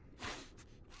sake.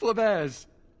 For theirs.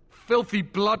 Filthy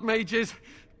blood mages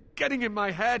getting in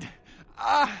my head.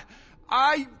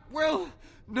 I will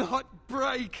not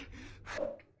break.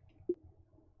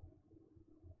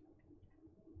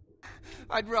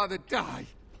 I'd rather die.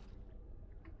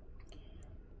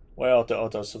 Well,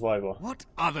 the survivor. What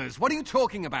others? What are you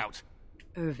talking about?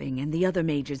 Irving and the other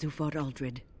mages who fought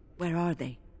Aldred. Where are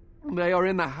they? They are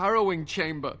in the harrowing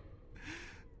chamber.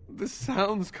 The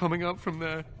sounds coming up from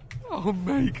there.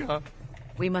 Omega.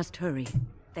 We must hurry.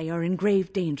 They are in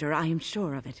grave danger, I am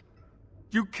sure of it.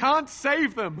 You can't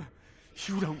save them!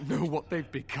 You don't know what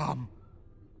they've become.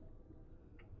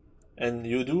 And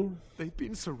you do? They've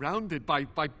been surrounded by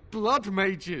blood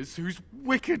mages whose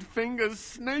wicked fingers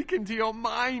snake into your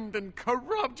mind and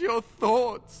corrupt your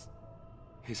thoughts.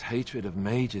 His hatred of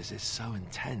mages is so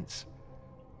intense.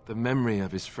 The memory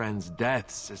of his friends'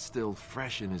 deaths is still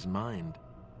fresh in his mind.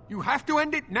 You have to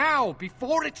end it now,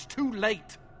 before it's too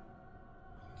late!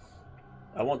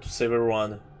 I want to save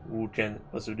everyone who can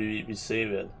possibly be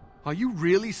saved. Are you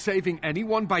really saving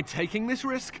anyone by taking this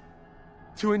risk?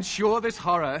 To ensure this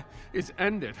horror is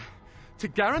ended, to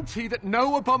guarantee that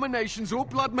no abominations or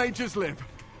blood mages live,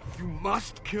 you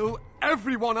must kill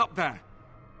everyone up there!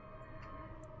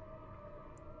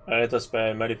 Arrête à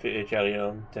spare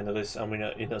Maleficarium, Tenris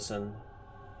Amina Innocent.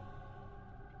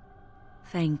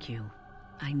 Thank you.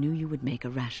 I knew you would make a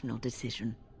rational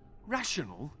decision.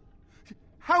 Rational?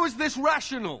 How is this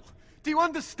rational? Do you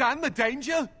understand the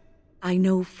danger? I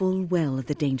know full well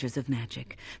the dangers of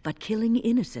magic, but killing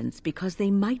innocents because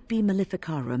they might be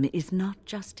Maleficarum is not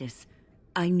justice.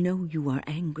 I know you are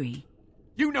angry.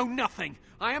 You know nothing!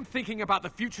 I am thinking about the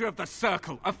future of the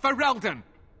Circle, of Ferelden!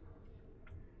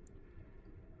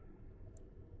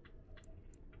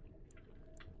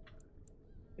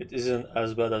 It isn't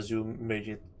as bad as you make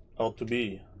it out to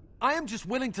be. I am just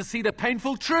willing to see the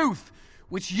painful truth,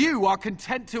 which you are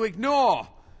content to ignore.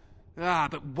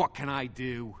 But what can I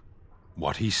do?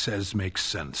 What he says makes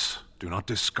sense. Do not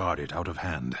discard it out of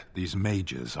hand. These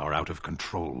mages are out of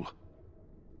control.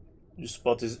 You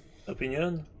spot his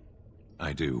opinion?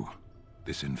 I do.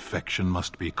 This infection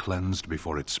must be cleansed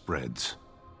before it spreads.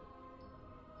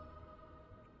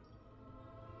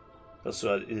 That's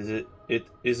right. It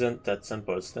isn't that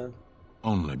simple, Stan.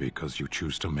 Only because you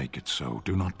choose to make it so.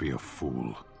 Do not be a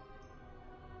fool.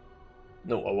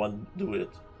 No, I won't do it.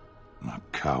 A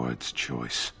coward's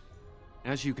choice.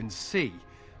 As you can see,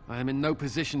 I am in no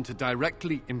position to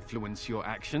directly influence your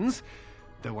actions,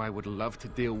 though I would love to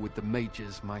deal with the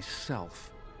mages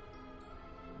myself.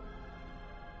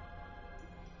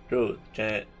 Good,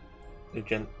 then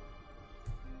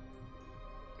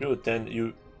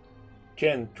you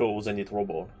can't cause any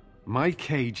trouble. My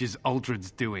cage is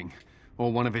Uldred's doing,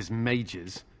 or one of his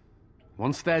mages.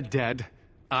 Once they're dead,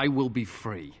 I will be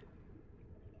free.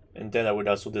 And then I would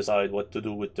also decide what to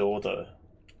do with the order.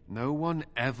 No one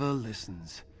ever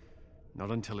listens.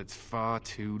 Not until it's far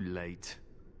too late.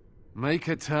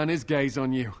 Maker turn his gaze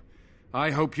on you. I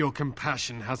hope your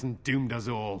compassion hasn't doomed us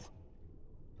all.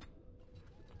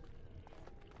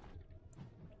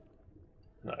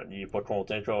 Non, il est pas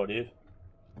content, Charlie.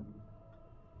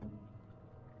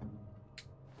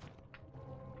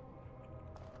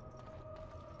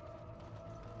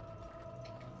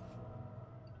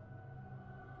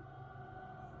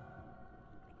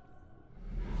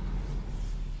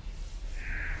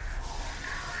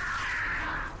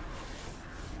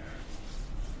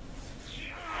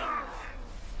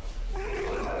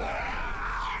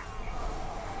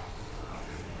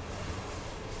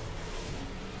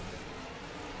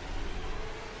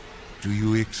 Do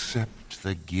you accept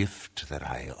the gift that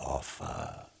I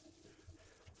offer?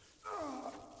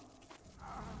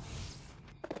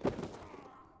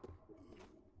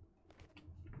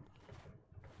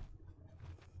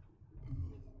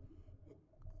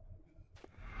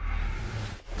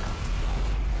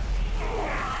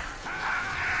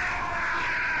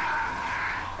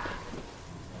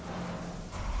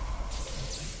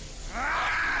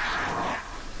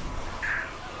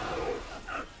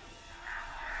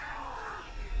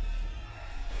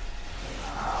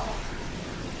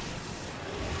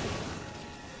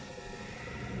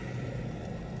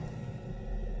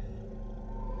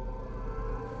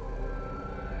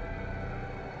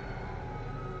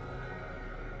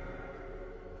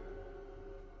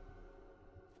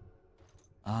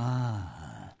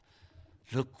 Ah,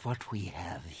 look what we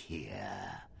have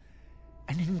here.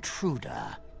 An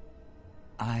intruder.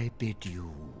 I bid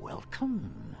you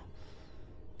welcome.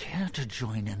 Care to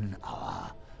join in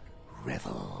our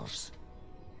revels?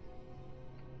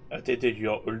 I take it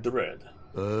you're Uldred.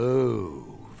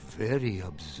 Oh, very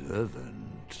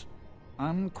observant.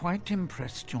 I'm quite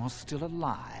impressed you're still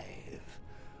alive.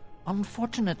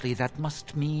 Unfortunately, that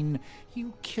must mean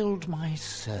you killed my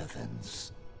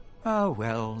servants. Oh,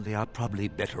 well, they are probably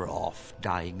better off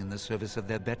dying in the service of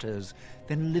their betters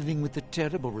than living with the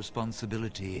terrible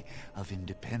responsibility of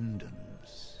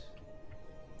independence.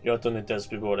 Jag tror inte ens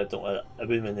bevårat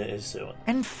dem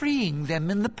And freeing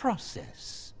them in the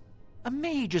process. A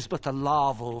mage is but the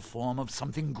larval form of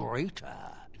something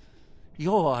greater.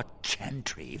 Your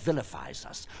chantry vilifies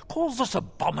us, calls us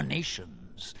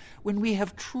abominations, when we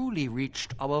have truly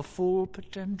reached our full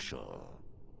potential.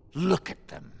 Look at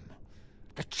them.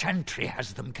 The chantry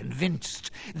has them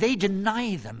convinced. They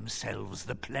deny themselves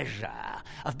the pleasure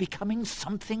of becoming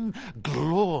something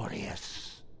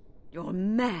glorious. You're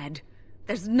mad.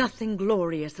 There's nothing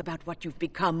glorious about what you've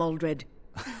become, Uldred.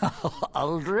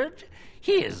 Uldred?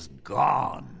 He is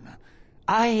gone.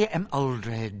 I am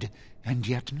Uldred, and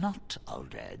yet not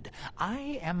Uldred.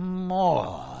 I am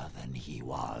more than he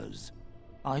was.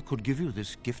 I could give you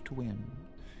this gift to win.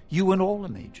 You and all the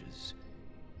mages.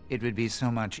 It would be so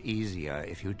much easier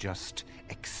if you just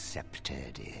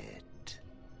accepted it.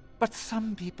 But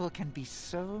some people can be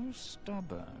so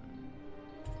stubborn.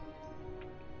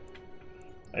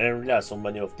 I didn't realize so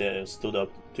many of them stood up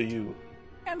to you.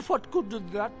 And what good did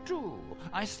that do?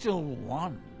 I still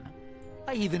won.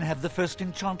 I even have the first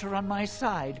enchanter on my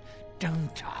side.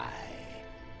 don't I,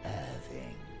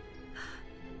 Irving?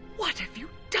 What have you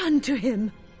done to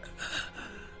him?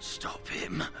 Stop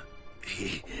him.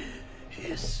 He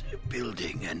is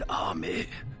building an army.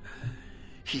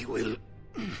 He will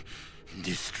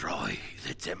destroy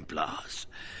the Templars,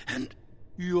 and...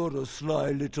 You're a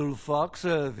sly little fox,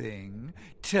 Irving,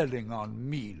 telling on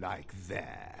me like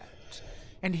that.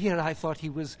 And here I thought he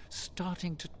was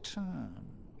starting to turn.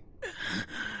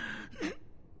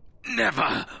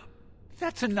 Never!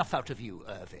 That's enough out of you,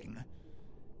 Irving.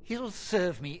 He'll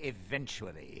serve me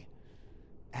eventually.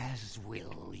 As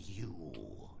will you.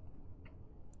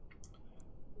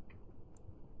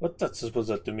 What that's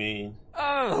supposed to mean?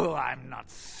 Oh, I'm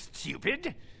not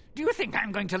stupid. Do you think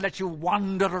I'm going to let you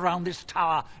wander around this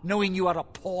tower knowing you are a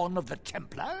pawn of the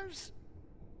Templars?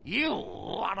 You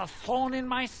are a thorn in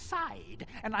my side,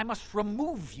 and I must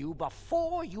remove you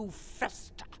before you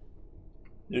fester.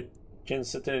 You can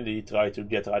certainly try to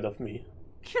get rid of me.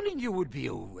 Killing you would be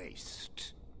a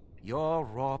waste. Your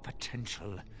raw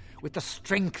potential, with the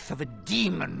strength of a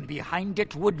demon behind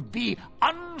it, would be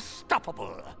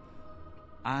unstoppable.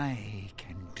 I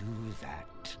can do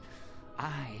that.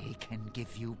 I can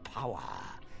give you power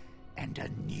and a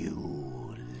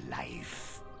new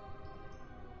life.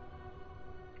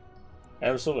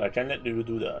 I'm sorry, I can't let you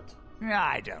do that.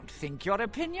 I don't think your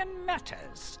opinion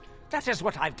matters. That is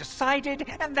what I've decided,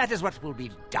 and that is what will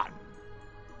be done.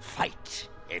 Fight,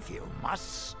 if you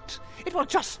must. It will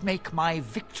just make my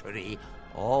victory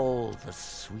all the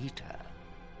sweeter.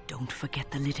 Don't forget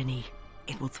the litany.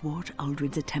 It will thwart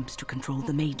Uldred's attempts to control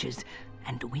the mages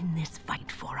and win this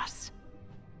fight for us.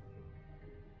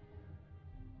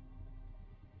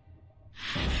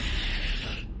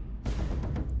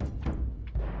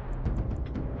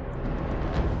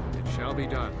 It shall be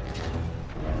done.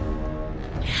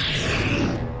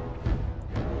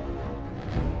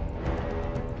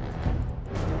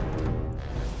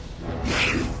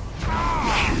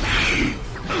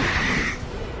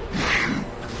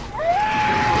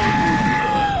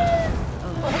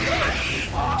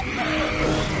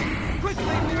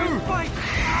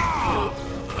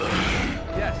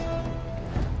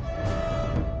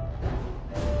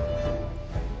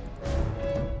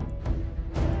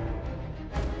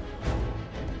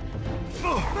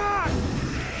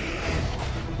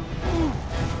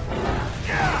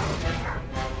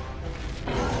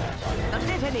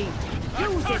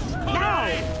 Use it now!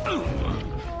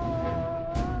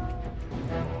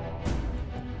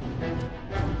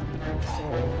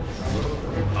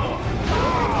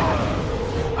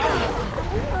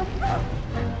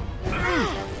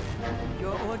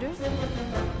 Your orders?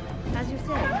 As you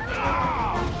say.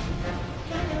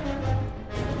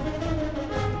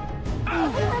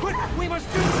 Quick! We must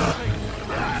do something!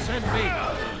 Send me!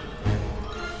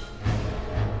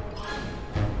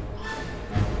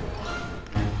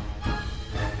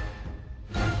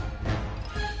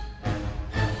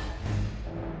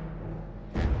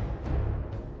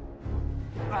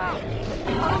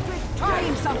 Uldred's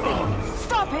trying something!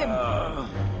 Stop him!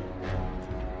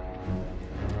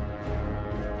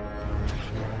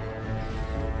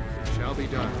 It shall be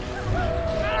done.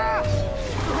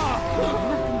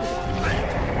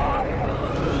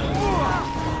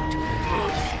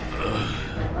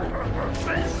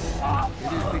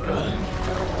 It is begun.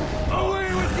 Away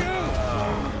with you!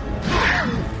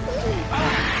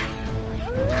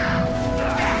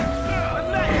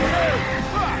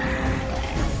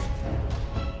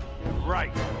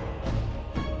 Right.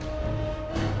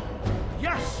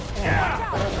 Yes!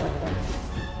 Yeah!